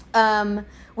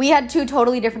we had two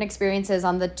totally different experiences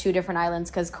on the two different islands,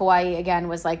 because Kauai, again,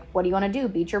 was like, what do you want to do,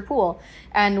 beach or pool?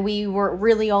 And we were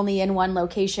really only in one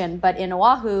location. But in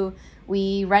Oahu,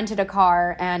 we rented a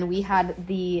car, and we had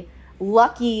the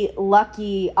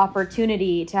lucky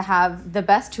opportunity to have the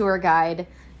best tour guide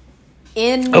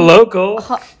in a local.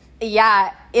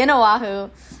 Yeah, in Oahu.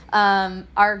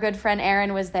 Our good friend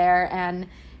Erin was there, and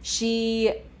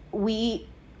we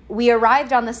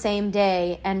arrived on the same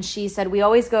day, and she said, we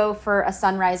always go for a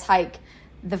sunrise hike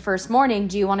the first morning.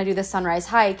 Do you want to do the sunrise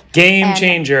hike? Game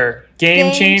changer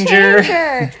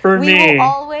for me. We will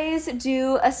always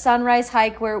do a sunrise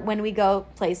hike when we go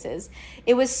places.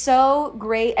 It was so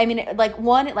great. I mean,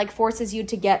 it forces you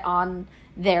to get on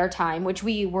their time, which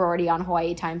we were already on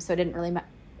Hawaii time, so it didn't really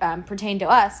pertain to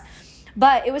us.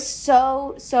 But it was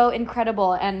so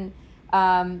incredible, and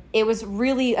it was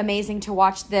really amazing to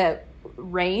watch the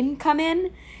rain come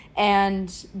in,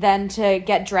 and then to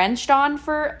get drenched on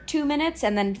for 2 minutes,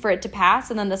 and then for it to pass,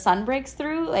 and then the sun breaks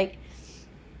through. Like,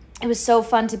 it was so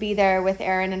fun to be there with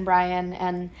Erin and Brian,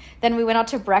 and then we went out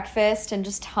to breakfast and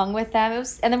just hung with them.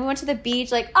 And then we went to the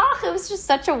beach. Like, it was just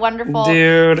such a wonderful.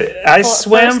 Dude, I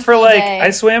swam for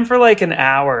like an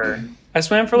hour.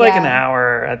 An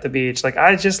hour at the beach. Like,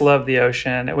 I just love the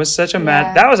ocean. It was such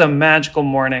that was a magical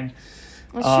morning.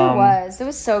 It sure was. It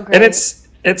was so great. And it's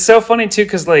so funny too,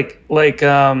 because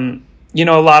you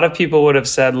know, a lot of people would have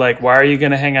said, like, why are you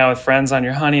going to hang out with friends on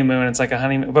your honeymoon? It's like a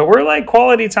honeymoon. But we're like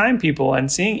quality time people. And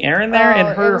seeing Erin there in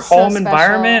her home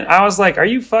environment, I was like, are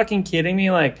you fucking kidding me?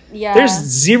 Like, there's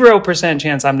 0%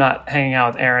 chance I'm not hanging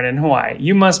out with Erin in Hawaii.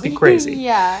 You must be crazy.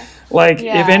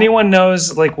 If anyone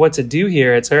knows like what to do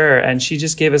here, it's her. And she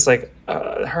just gave us like,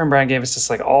 her and Brian gave us just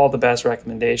like all the best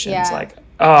recommendations. Like,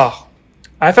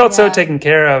 I felt so Yeah. taken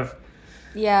care of.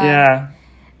 Yeah. Yeah.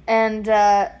 And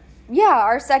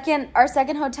our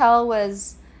second hotel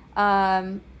was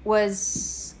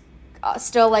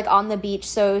still like on the beach,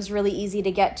 so it was really easy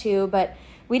to get to, but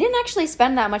we didn't actually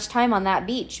spend that much time on that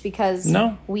beach because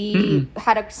No. we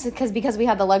had because we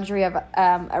had the luxury of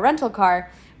a rental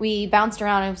car. We bounced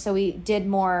around, and so we did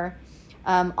more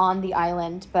on the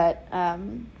island. But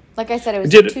like I said, it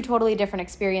was two totally different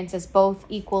experiences, both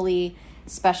equally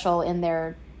special in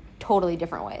their totally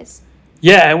different ways.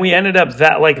 Yeah, and we ended up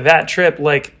that trip,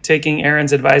 like taking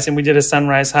Erin's advice, and we did a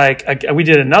sunrise hike. We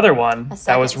did another one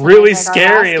that was really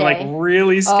scary, like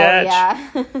really sketch.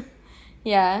 Oh,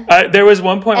 yeah. There was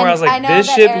one point where I was like,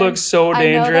 "This shit Erin, looks so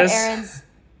dangerous."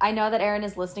 I know that Erin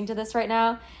is listening to this right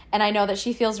now, and I know that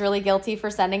she feels really guilty for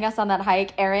sending us on that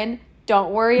hike. Erin,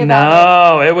 don't worry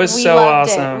about it. No, it was so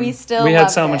awesome. We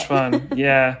had so much fun.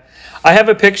 Yeah. I have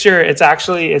a picture. It's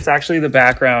actually the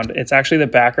background. It's actually the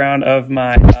background of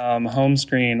my home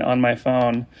screen on my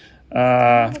phone.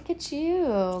 Look at you,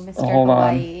 Mr. Hold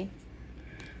Hawaii.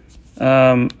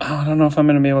 I don't know if I'm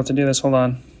going to be able to do this. Hold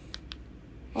on.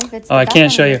 I Can't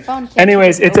can't show you.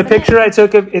 Anyways, it's a picture I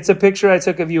took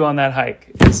of you on that hike.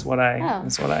 Is what I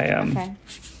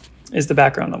is the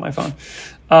background on my phone.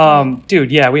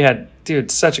 Dude, yeah, we had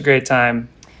such a great time.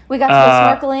 We got to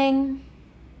go snorkeling.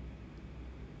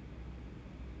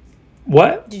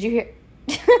 What? Did you hear?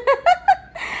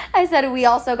 I said we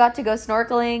also got to go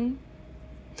snorkeling.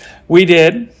 We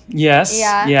did. Yes.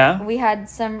 Yeah. We had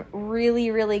some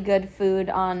really, really good food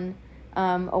on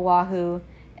Oahu,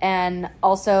 and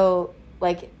also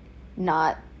like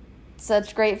not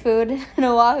such great food in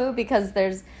Oahu because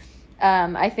there's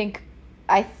I think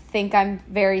I'm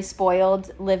very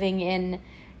spoiled living in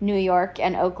New York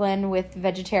and Oakland with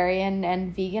vegetarian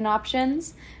and vegan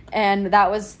options. And that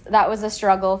was a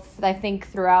struggle, I think,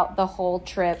 throughout the whole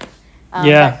trip.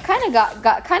 That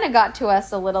kind of got to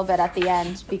us a little bit at the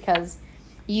end because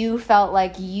you felt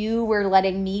like you were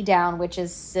letting me down, which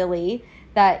is silly.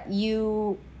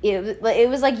 It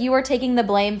was like you were taking the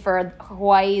blame for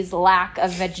Hawaii's lack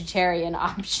of vegetarian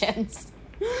options.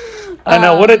 I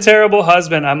know, what a terrible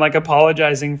husband. I'm like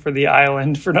apologizing for the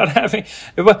island for not having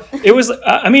it was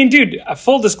I mean, dude,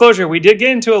 full disclosure, we did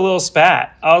get into a little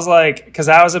spat. I was like, because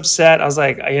I was upset. I was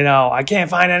like, I can't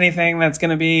find anything that's going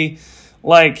to be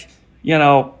like,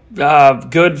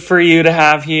 good for you to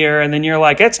have here. And then you're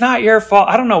like, it's not your fault.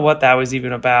 I don't know what that was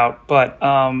even about, but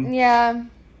yeah.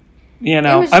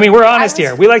 We're honest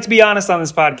here. We like to be honest on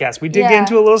this podcast. We did get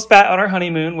into a little spat on our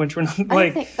honeymoon, which we're not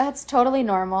like. I think that's totally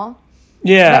normal.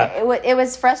 Yeah. But it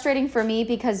was frustrating for me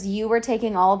because you were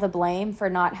taking all the blame for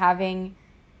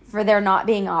there not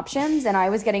being options, and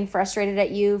I was getting frustrated at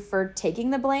you for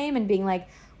taking the blame and being like,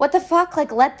 what the fuck?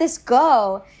 Like, let this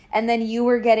go. And then you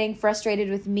were getting frustrated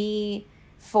with me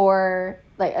for,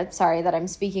 like, I'm sorry that I'm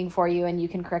speaking for you and you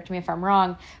can correct me if I'm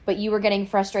wrong, but you were getting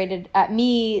frustrated at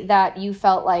me that you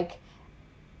felt like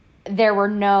there were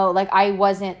I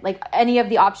wasn't, like, any of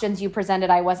the options you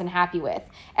presented I wasn't happy with.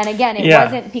 And again, it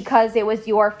wasn't because it was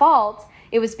your fault.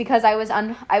 It was because I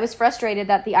was frustrated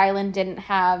that the island didn't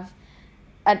have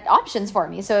options for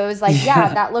me. So it was like,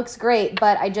 that looks great,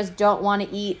 but I just don't want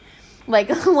to eat. Like,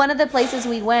 one of the places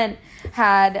we went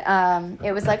had,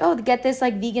 it was like, oh, get this,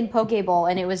 like, vegan poke bowl,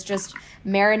 and it was just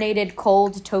marinated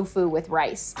cold tofu with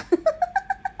rice.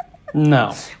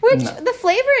 No. The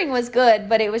flavoring was good,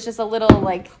 but it was just a little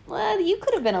like, well, you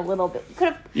could have put a little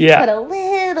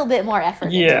bit more effort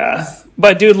into this.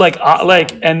 But dude,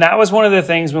 and that was one of the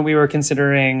things when we were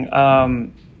considering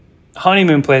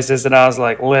honeymoon places that I was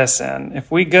like, listen, if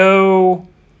we go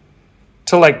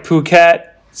to like Phuket,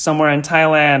 somewhere in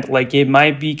Thailand, like it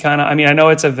might be kind of, I mean, I know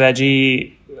it's a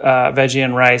veggie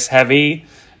and rice heavy,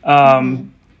 but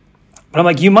I'm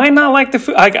like, you might not like the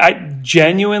food. I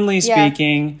genuinely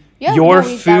speaking, that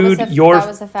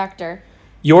was a factor.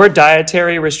 Your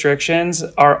dietary restrictions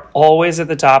are always at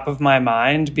the top of my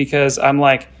mind because I'm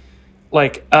like,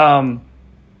 and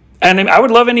I would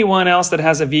love anyone else that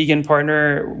has a vegan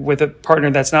partner with a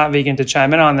partner that's not vegan to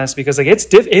chime in on this because like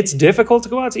it's difficult to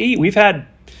go out to eat. We've had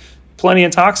plenty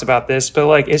of talks about this, but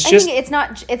like I think it's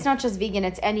not just vegan.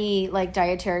 It's any like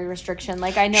dietary restriction.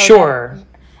 Like I know. Sure.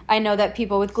 I know that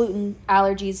people with gluten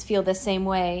allergies feel the same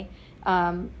way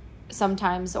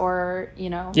sometimes, or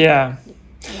Yeah.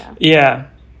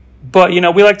 But we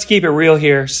like to keep it real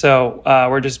here, so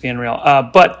we're just being real.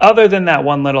 But other than that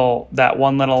one little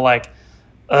like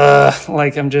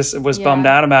I'm just was bummed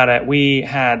out about it. We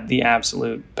had the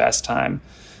absolute best time.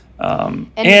 And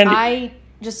I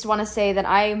just want to say that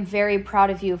I am very proud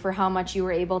of you for how much you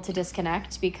were able to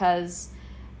disconnect because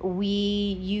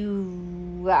you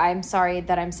I'm sorry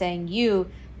that I'm saying you,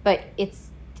 but it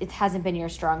hasn't been your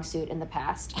strong suit in the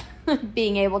past,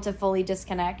 being able to fully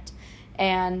disconnect.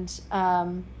 And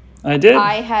I did.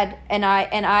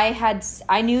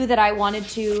 I knew that I wanted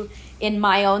to in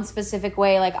my own specific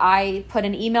way. Like, I put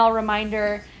an email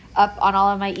reminder up on all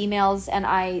of my emails, and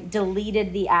I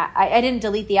deleted the app. I didn't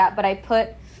delete the app, but I put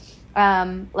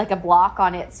like a block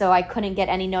on it so I couldn't get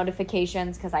any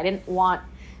notifications, because I didn't want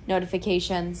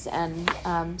notifications.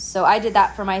 And so I did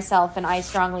that for myself, and I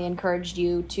strongly encouraged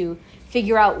you to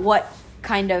figure out what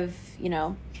kind of,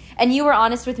 and you were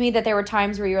honest with me that there were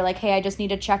times where you were like, hey, I just need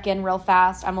to check in real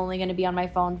fast. I'm only going to be on my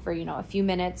phone for, a few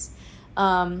minutes.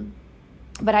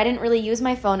 But I didn't really use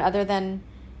my phone other than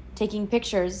taking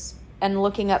pictures and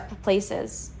looking up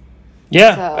places.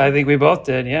 Yeah, So, I think we both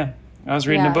did. Yeah, I was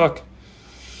reading a Yeah. book.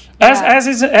 Yeah.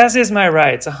 As is my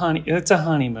right. It's a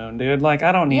honeymoon, dude. Like,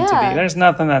 I don't need to Yeah. be. There's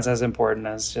nothing that's as important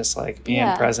as just like being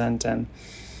Yeah. present. And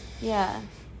yeah.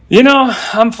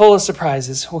 I'm full of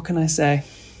surprises. What can I say?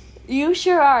 You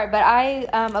sure are, but I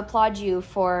applaud you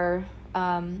for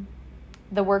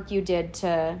the work you did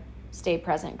to stay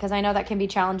present, because I know that can be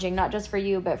challenging, not just for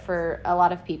you, but for a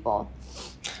lot of people.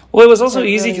 Well, it was also To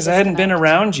easy really because I hadn't been disconnect.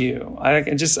 around you.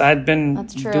 I'd been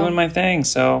That's true. doing my thing.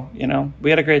 So, we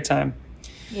had a great time.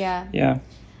 Yeah. Yeah.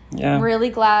 Yeah. I'm really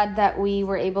glad that we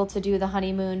were able to do the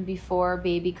honeymoon before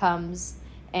baby comes,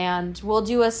 and we'll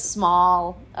do a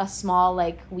small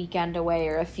like weekend away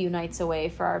or a few nights away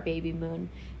for our baby moon,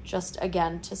 just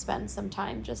again to spend some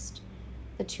time, just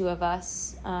the two of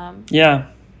us. Yeah.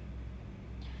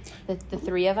 The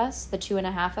three of us, the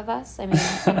 2.5 of us. I mean,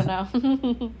 I don't know.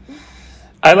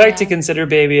 I like Yeah. to consider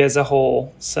baby as a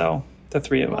whole. So the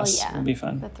three of Well, us yeah. will be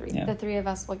fun. The three of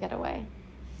us will get away.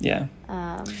 Yeah.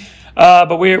 Um,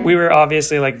 But we were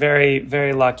obviously like very,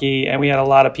 very lucky, and we had a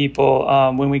lot of people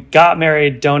when we got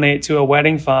married donate to a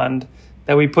wedding fund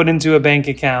that we put into a bank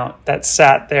account that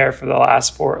sat there for the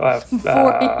last 4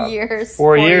 years.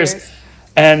 4 years.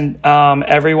 And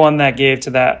everyone that gave to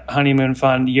that honeymoon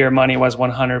fund, your money was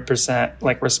 100%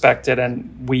 like respected,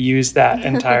 and we used that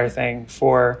entire thing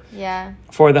for Yeah.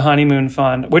 the honeymoon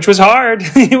fund, which was hard.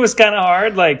 It was kind of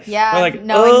hard. Like, Yeah, we're like,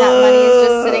 knowing that money is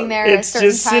just sitting there. At It's certain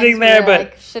just sitting times there, where you're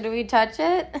but like, should we touch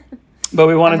it? but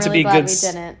we wanted I'm to really be glad good. we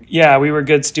didn't. Yeah, we were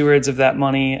good stewards of that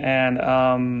money,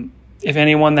 and if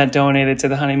anyone that donated to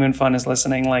the honeymoon fund is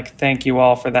listening, like, thank you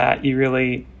all for that. You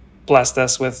really blessed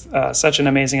us with such an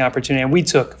amazing opportunity, and we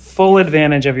took full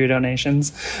advantage of your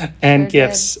donations and Sure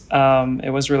gifts.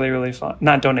 It was really, really fun.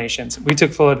 Not donations. We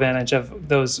took full advantage of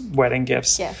those wedding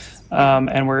gifts. Yes.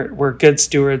 And we're good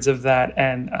stewards of that.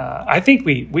 And I think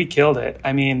we killed it.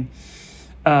 I mean,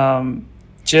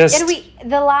 just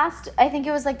I think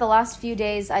it was like the last few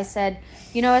days, I said,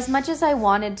 as much as I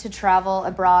wanted to travel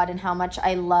abroad and how much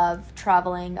I love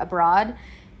traveling abroad,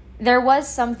 there was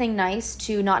something nice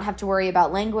to not have to worry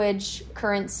about language,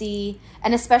 currency,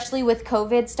 and especially with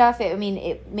COVID stuff, it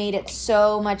made it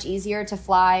so much easier to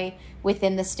fly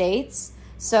within the States.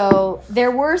 So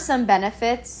there were some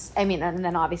benefits. I mean, and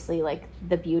then obviously like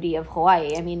the beauty of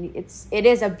Hawaii. I mean, it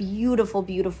is a beautiful,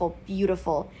 beautiful,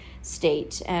 beautiful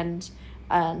state, and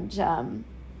I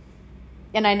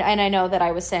know that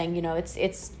I was saying,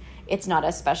 it's not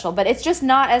as special, but it's just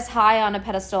not as high on a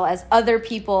pedestal as other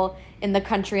people in the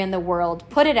country and the world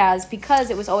put it as,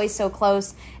 because it was always so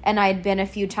close, and I'd been a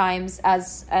few times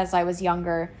as I was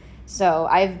younger. So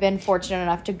I've been fortunate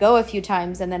enough to go a few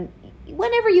times, and then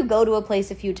whenever you go to a place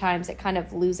a few times, it kind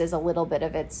of loses a little bit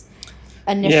of its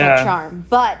initial charm.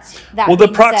 But that the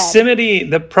being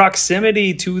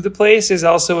proximity to the place is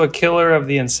also a killer of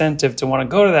the incentive to want to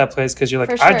go to that place, because you're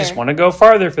like, For I sure. just want to go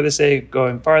farther for the sake of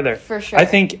going farther. For sure. I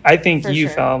think For you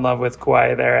sure. fell in love with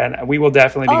Kauai there, and we will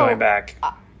definitely be going back.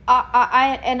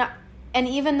 And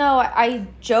even though I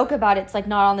joke about it's like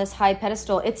not on this high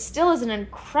pedestal, it still is an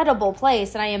incredible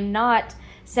place, and I am not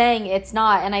saying it's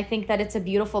not. And I think that it's a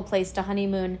beautiful place to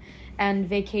honeymoon and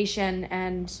vacation,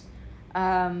 and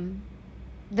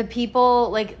the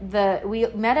people, we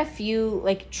met a few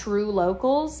like true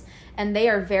locals, and they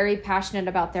are very passionate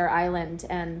about their island.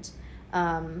 And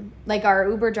like our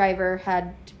Uber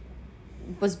driver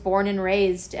was born and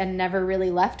raised and never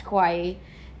really left Kauai,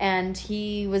 and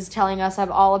he was telling us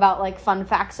all about like fun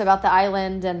facts about the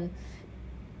island and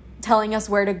telling us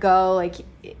where to go. Like,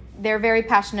 they're very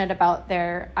passionate about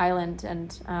their island,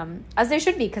 and as they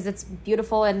should be, because it's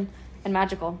beautiful and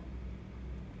magical.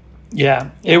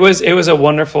 Yeah, it was a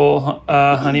wonderful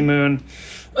honeymoon.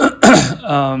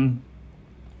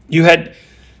 You had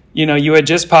you had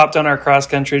just popped on our cross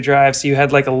country drive, so you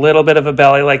had like a little bit of a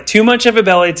belly, like too much of a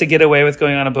belly to get away with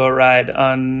going on a boat ride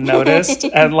unnoticed.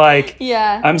 And like,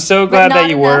 Yeah. I'm so But glad not that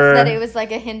you enough were. that it was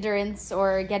like a hindrance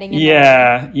or getting in the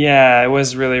way. Yeah, it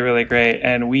was really, really great.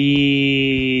 And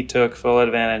we took full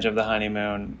advantage of the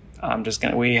honeymoon.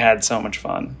 We had so much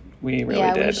fun. We really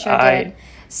Yeah, did. we sure did.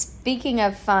 Speaking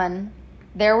of fun,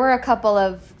 there were a couple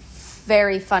of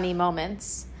very funny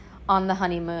moments on the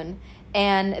honeymoon,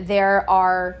 and there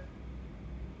are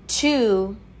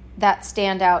two that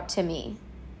stand out to me.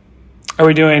 Are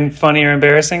we doing funny or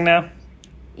embarrassing now?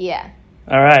 Yeah.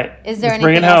 All right. Is there let's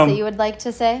bring anything it else home. that you would like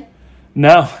to say?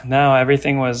 No,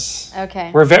 everything was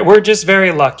Okay. We're just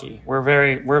very lucky. We're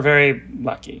very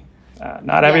lucky.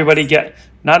 Not everybody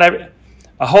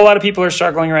a whole lot of people are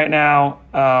struggling right now.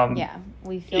 Yeah,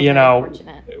 we feel very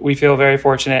fortunate. We feel very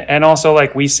fortunate, and also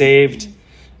like we saved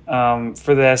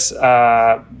for this.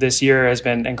 This year has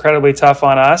been incredibly tough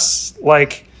on us.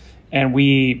 And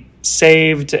we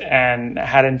saved and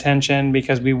had intention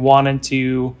because we wanted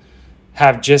to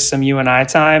have just some you and I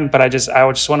time. But I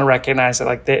would just want to recognize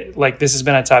that this has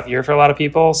been a tough year for a lot of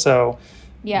people. So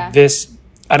Yeah.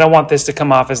 I don't want this to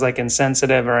come off as like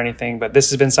insensitive or anything, but this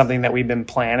has been something that we've been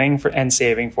planning for and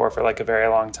saving for like a very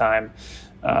long time.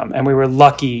 And we were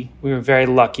lucky. We were very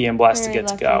lucky and blessed Very to get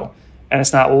lucky. to go. And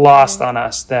it's not lost on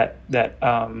us that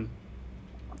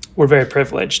we're very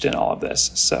privileged in all of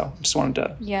this. So just wanted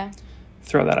to Yeah.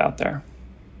 throw that out there.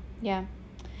 Yeah.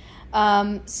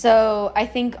 So I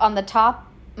think on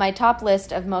my top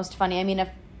list of most funny, I mean, if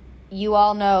you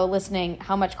all know listening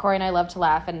how much Corey and I love to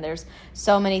laugh, and there's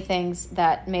so many things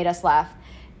that made us laugh.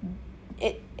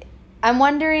 I'm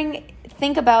wondering,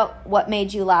 think about what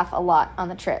made you laugh a lot on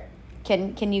the trip.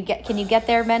 Can you get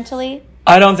there mentally?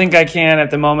 I don't think I can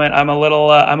at the moment. I'm a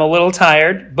little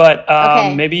tired, but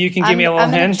Okay. Maybe you can give me a little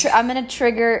hint. I'm gonna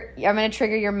trigger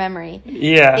your memory.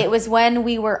 Yeah. It was when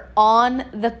we were on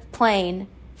the plane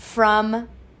from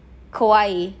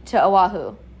Kauai to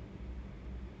Oahu,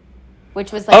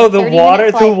 which was like the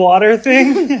 30-minute water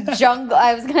thing. jungle.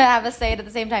 I was gonna have us say it at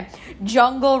the same time.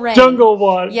 Jungle rain. Jungle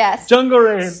water. Yes. Jungle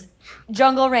rain.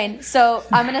 Jungle rain. So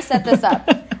I'm gonna set this up.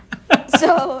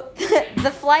 So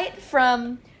the flight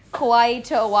from Kauai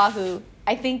to Oahu,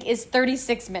 I think, is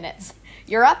 36 minutes.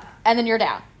 You're up and then you're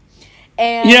down.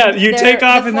 And Yeah, you take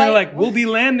off the and they're flight- like, we'll be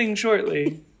landing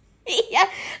shortly. Yeah,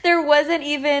 there wasn't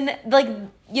even like,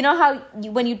 you know how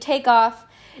when you take off,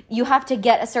 you have to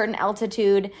get a certain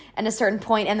altitude and a certain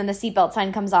point, and then the seatbelt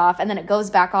sign comes off, and then it goes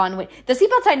back on. The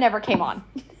seatbelt sign never came on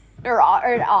or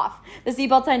off. The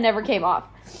seatbelt sign never came off.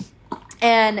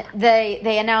 And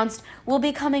they announced, we'll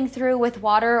be coming through with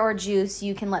water or juice.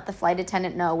 You can let the flight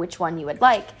attendant know which one you would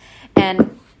like.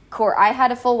 And I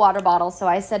had a full water bottle, so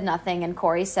I said nothing, and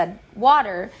Corey said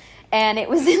water. And it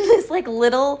was in this like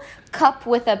little cup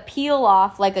with a peel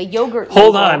off, like a yogurt.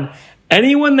 Hold label. on.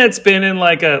 Anyone that's been in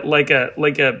like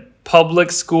a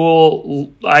public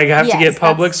school, I have to Yes, get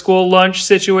public school lunch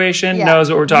situation Yeah. knows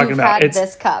what we're talking You've about. Had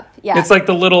this cup. Yeah. It's like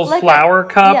the little Like flower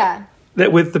cup yeah.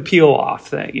 that with the peel off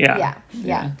thing. Yeah.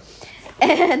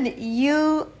 And I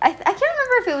can't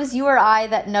remember if it was you or I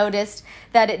that noticed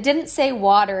that it didn't say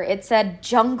water, it said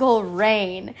jungle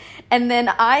rain. And then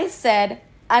I said,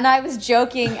 and I was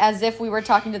joking as if we were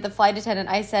talking to the flight attendant,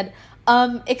 I said,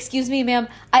 excuse me, ma'am,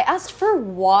 I asked for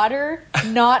water,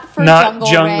 not for Not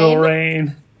jungle rain.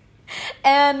 rain.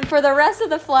 And for the rest of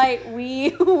the flight,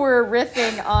 we were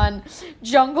riffing on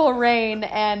Jungle Rain.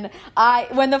 And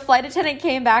when the flight attendant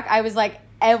came back, I was like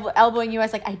elbowing you. I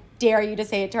was like, I dare you to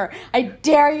say it to her. I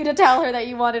dare you to tell her that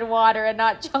you wanted water and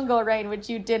not Jungle Rain, which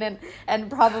you didn't, and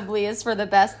probably is for the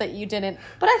best that you didn't.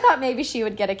 But I thought maybe she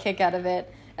would get a kick out of it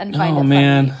and find it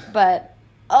funny. But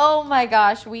oh my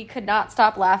gosh, we could not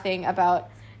stop laughing about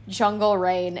Jungle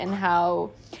Rain and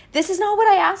how this is not what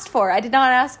I asked for. I did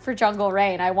not ask for Jungle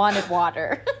Rain. I wanted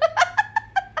water.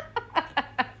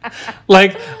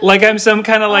 like I'm some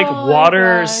kind of like Oh my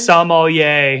water gosh.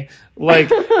 sommelier.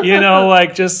 Like,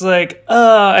 like just like,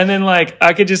 and then like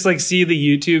I could just like see the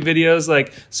YouTube videos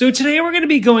like, so today we're going to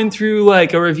be going through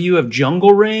like a review of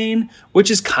Jungle Rain, which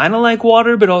is kind of like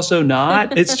water, but also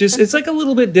not. It's like a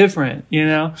little bit different,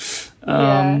 Yeah.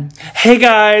 Hey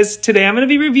guys, today I'm going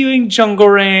to be reviewing Jungle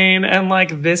Rain, and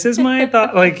like, this is my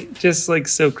thought, like, just like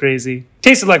so crazy.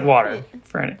 Tasted like water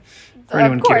for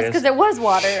anyone Of course, curious. because it was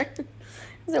water.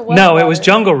 'Cause it was No, it water. was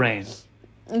Jungle Rain.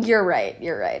 You're right.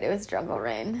 It was Jungle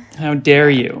Rain. How dare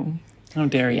you? How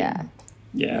dare you? Yeah.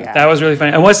 Yeah, that was really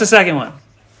funny. And what's the second one?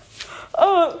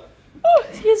 Oh,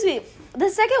 excuse me. The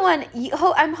second one,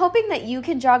 I'm hoping that you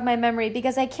can jog my memory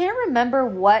because I can't remember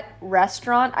what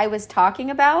restaurant I was talking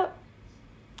about.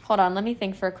 Hold on, let me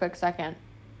think for a quick second.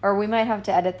 or we might have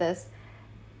to edit this.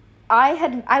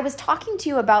 I was talking to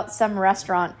you about some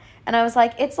restaurant, and I was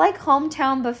like, it's like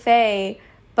Hometown Buffet,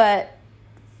 but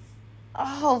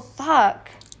oh fuck.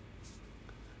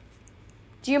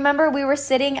 Do you remember we were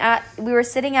sitting at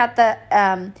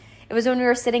the it was when we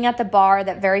were sitting at the bar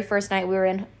that very first night we were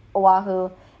in Oahu,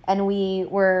 and we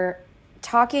were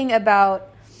talking about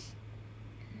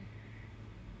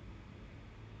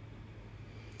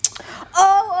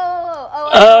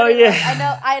Oh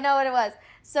yeah. I know what it was.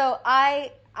 So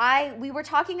we were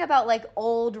talking about like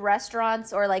old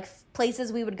restaurants or like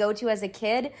places we would go to as a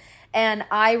kid, and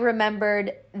I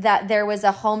remembered that there was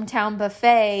a Hometown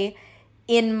Buffet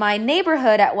in my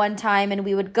neighborhood at one time, and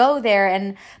we would go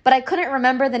there, but I couldn't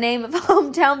remember the name of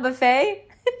Hometown Buffet.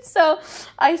 So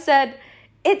I said,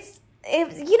 there's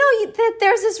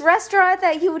this restaurant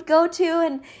that you would go to,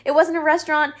 and it wasn't a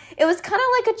restaurant. It was kind of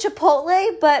like a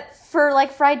Chipotle, but for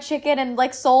like fried chicken and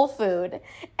like soul food.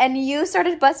 And you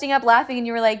started busting up laughing, and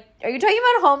you were like, are you talking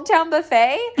about Hometown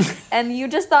Buffet? And you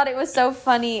just thought it was so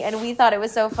funny, and we thought it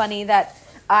was so funny that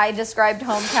I described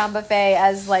Hometown Buffet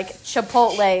as like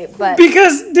Chipotle, but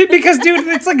because dude,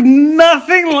 it's like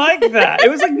nothing like that. It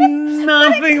was like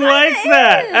nothing like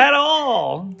that at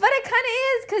all. But it kind of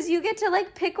is, because you get to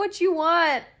like pick what you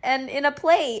want and in a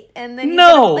plate, and then you get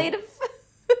a plate of food.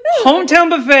 Hometown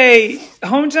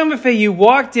Buffet. You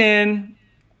walked in,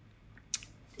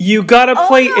 you got a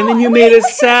plate, and then you made a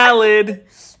salad.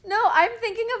 No, I'm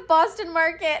thinking of Boston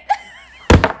Market.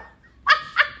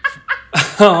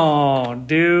 Oh,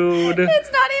 dude.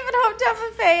 It's not even Hometown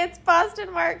Buffet, it's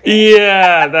Boston Market.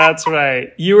 Yeah, that's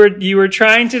right. You were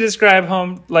trying to describe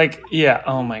oh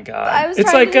my God. I was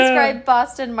trying to describe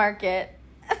Boston Market.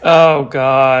 Oh,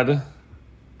 God.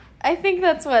 I think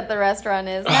that's what the restaurant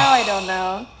is. Now I don't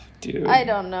know. Dude. I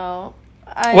don't know.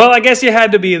 I guess you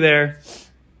had to be there.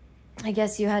 I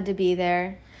guess you had to be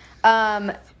there.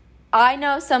 I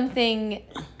know something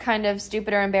kind of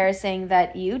stupid or embarrassing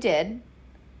that you did.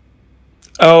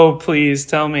 Oh, please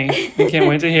tell me. I can't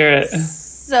wait to hear it.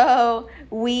 So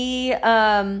we,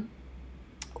 as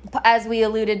we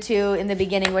alluded to in the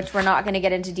beginning, which we're not going to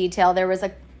get into detail, there was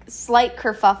a slight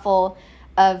kerfuffle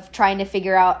of trying to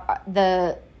figure out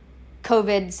the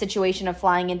COVID situation of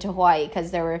flying into Hawaii, because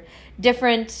there were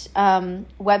different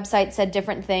websites said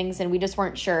different things, and we just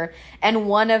weren't sure. And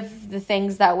one of the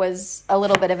things that was a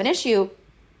little bit of an issue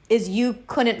is you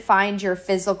couldn't find your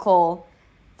physical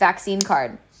vaccine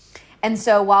card. And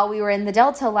so while we were in the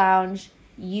Delta Lounge,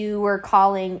 you were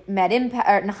calling MedImpact,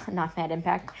 or not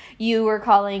MedImpact, you were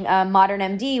calling Modern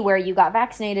MD, where you got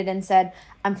vaccinated, and said,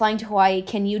 I'm flying to Hawaii.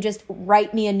 Can you just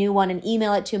write me a new one and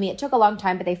email it to me? It took a long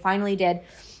time, but they finally did.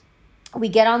 We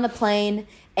get on the plane,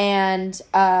 and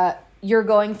you're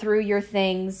going through your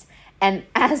things. And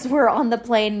as we're on the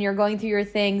plane and you're going through your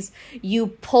things, you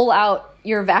pull out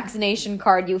your vaccination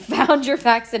card. You found your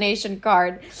vaccination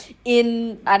card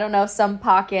in, I don't know, some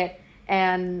pocket.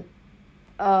 And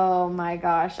oh my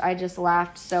gosh, I just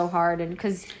laughed so hard, and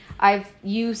because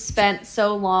you spent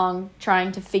so long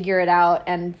trying to figure it out,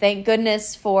 and thank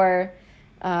goodness for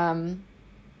Modern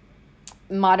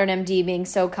MD being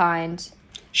so kind.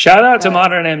 Shout out to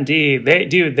Modern MD.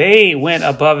 They went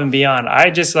above and beyond.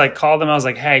 I just like called them. I was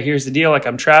like, hey, here's the deal. Like,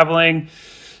 I'm traveling.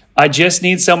 I just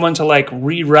need someone to like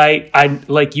rewrite.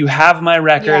 You have my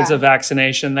records of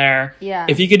vaccination there. Yeah.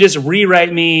 If you could just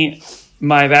rewrite me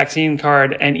my vaccine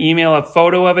card and email a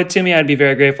photo of it to me, I'd be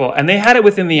very grateful. And they had it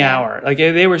within the hour. Like,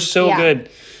 they were so good.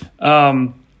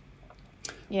 But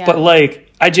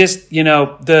like, I just, they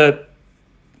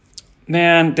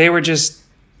were just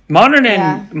Modern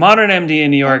MD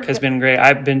in New York has been great.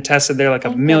 I've been tested there like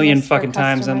a million fucking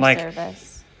times, and like,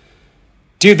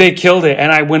 dude, they killed it.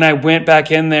 And when I went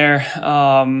back in there,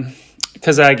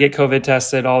 because I get COVID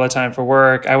tested all the time for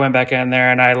work, I went back in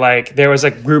there, and there was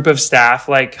a group of staff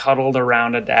like huddled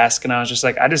around a desk, and I was just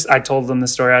like, I told them the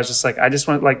story. I was just like, I just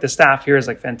want, like, the staff here is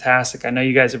like fantastic. I know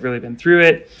you guys have really been through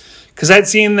it, because I'd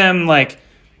seen them like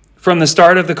from the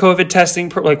start of the COVID testing,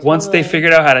 like once they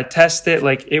figured out how to test it,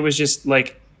 like it was just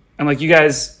like, I'm like, you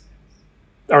guys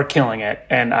are killing it.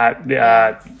 And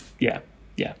it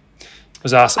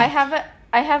was awesome.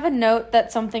 I have a note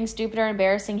that something stupid or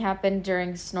embarrassing happened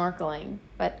during snorkeling,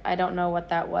 but I don't know what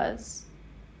that was.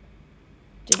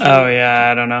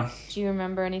 I don't know. Do you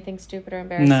remember anything stupid or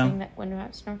embarrassing that when you were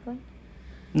snorkeling?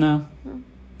 No,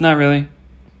 not really.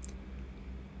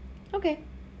 Okay.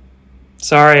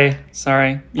 Sorry.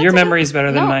 Your memory's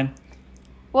better than mine.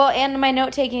 Well, and my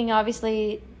note taking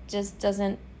obviously just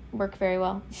doesn't work very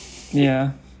well.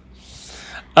 Yeah.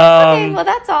 Okay, well,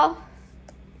 that's all.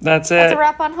 That's it. That's a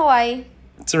wrap on Hawaii.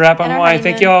 It's a wrap on Hawaii.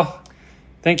 Thank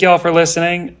you all for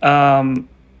listening.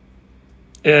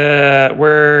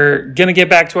 we're going to get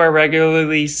back to our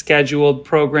regularly scheduled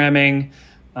programming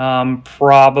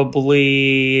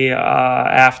probably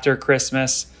after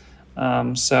Christmas.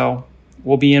 So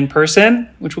we'll be in person,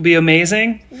 which will be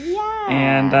amazing. Yeah.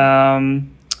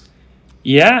 And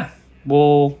yeah,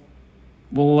 we'll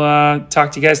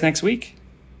talk to you guys next week.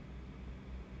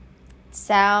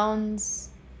 Sounds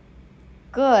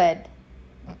good.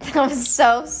 That was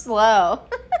so slow.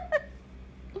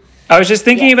 I was just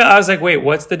thinking Yes. about, I was like, wait,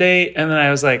 what's the date? And then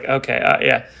I was like, okay,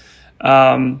 yeah.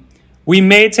 We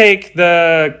may take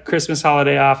the Christmas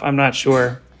holiday off. I'm not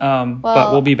sure.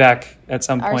 But we'll be back at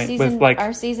some point with like,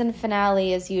 our season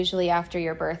finale is usually after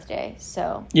your birthday.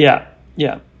 So yeah,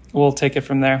 we'll take it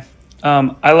from there.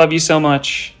 I love you so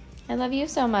much. I love you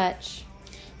so much.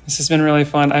 This has been really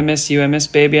fun. I miss you. I miss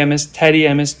Baby. I miss Teddy.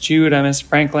 I miss Jude. I miss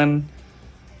Franklin.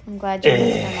 I'm glad you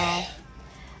miss them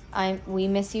all. We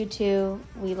miss you too.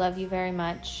 We love you very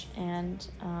much, and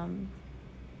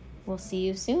we'll see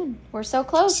you soon. We're so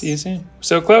close. See you soon.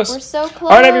 So close. We're so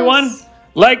close. All right, everyone.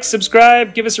 Like,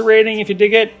 subscribe, give us a rating if you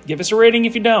dig it. Give us a rating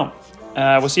if you don't.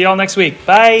 We'll see you all next week.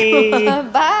 Bye.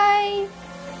 Bye.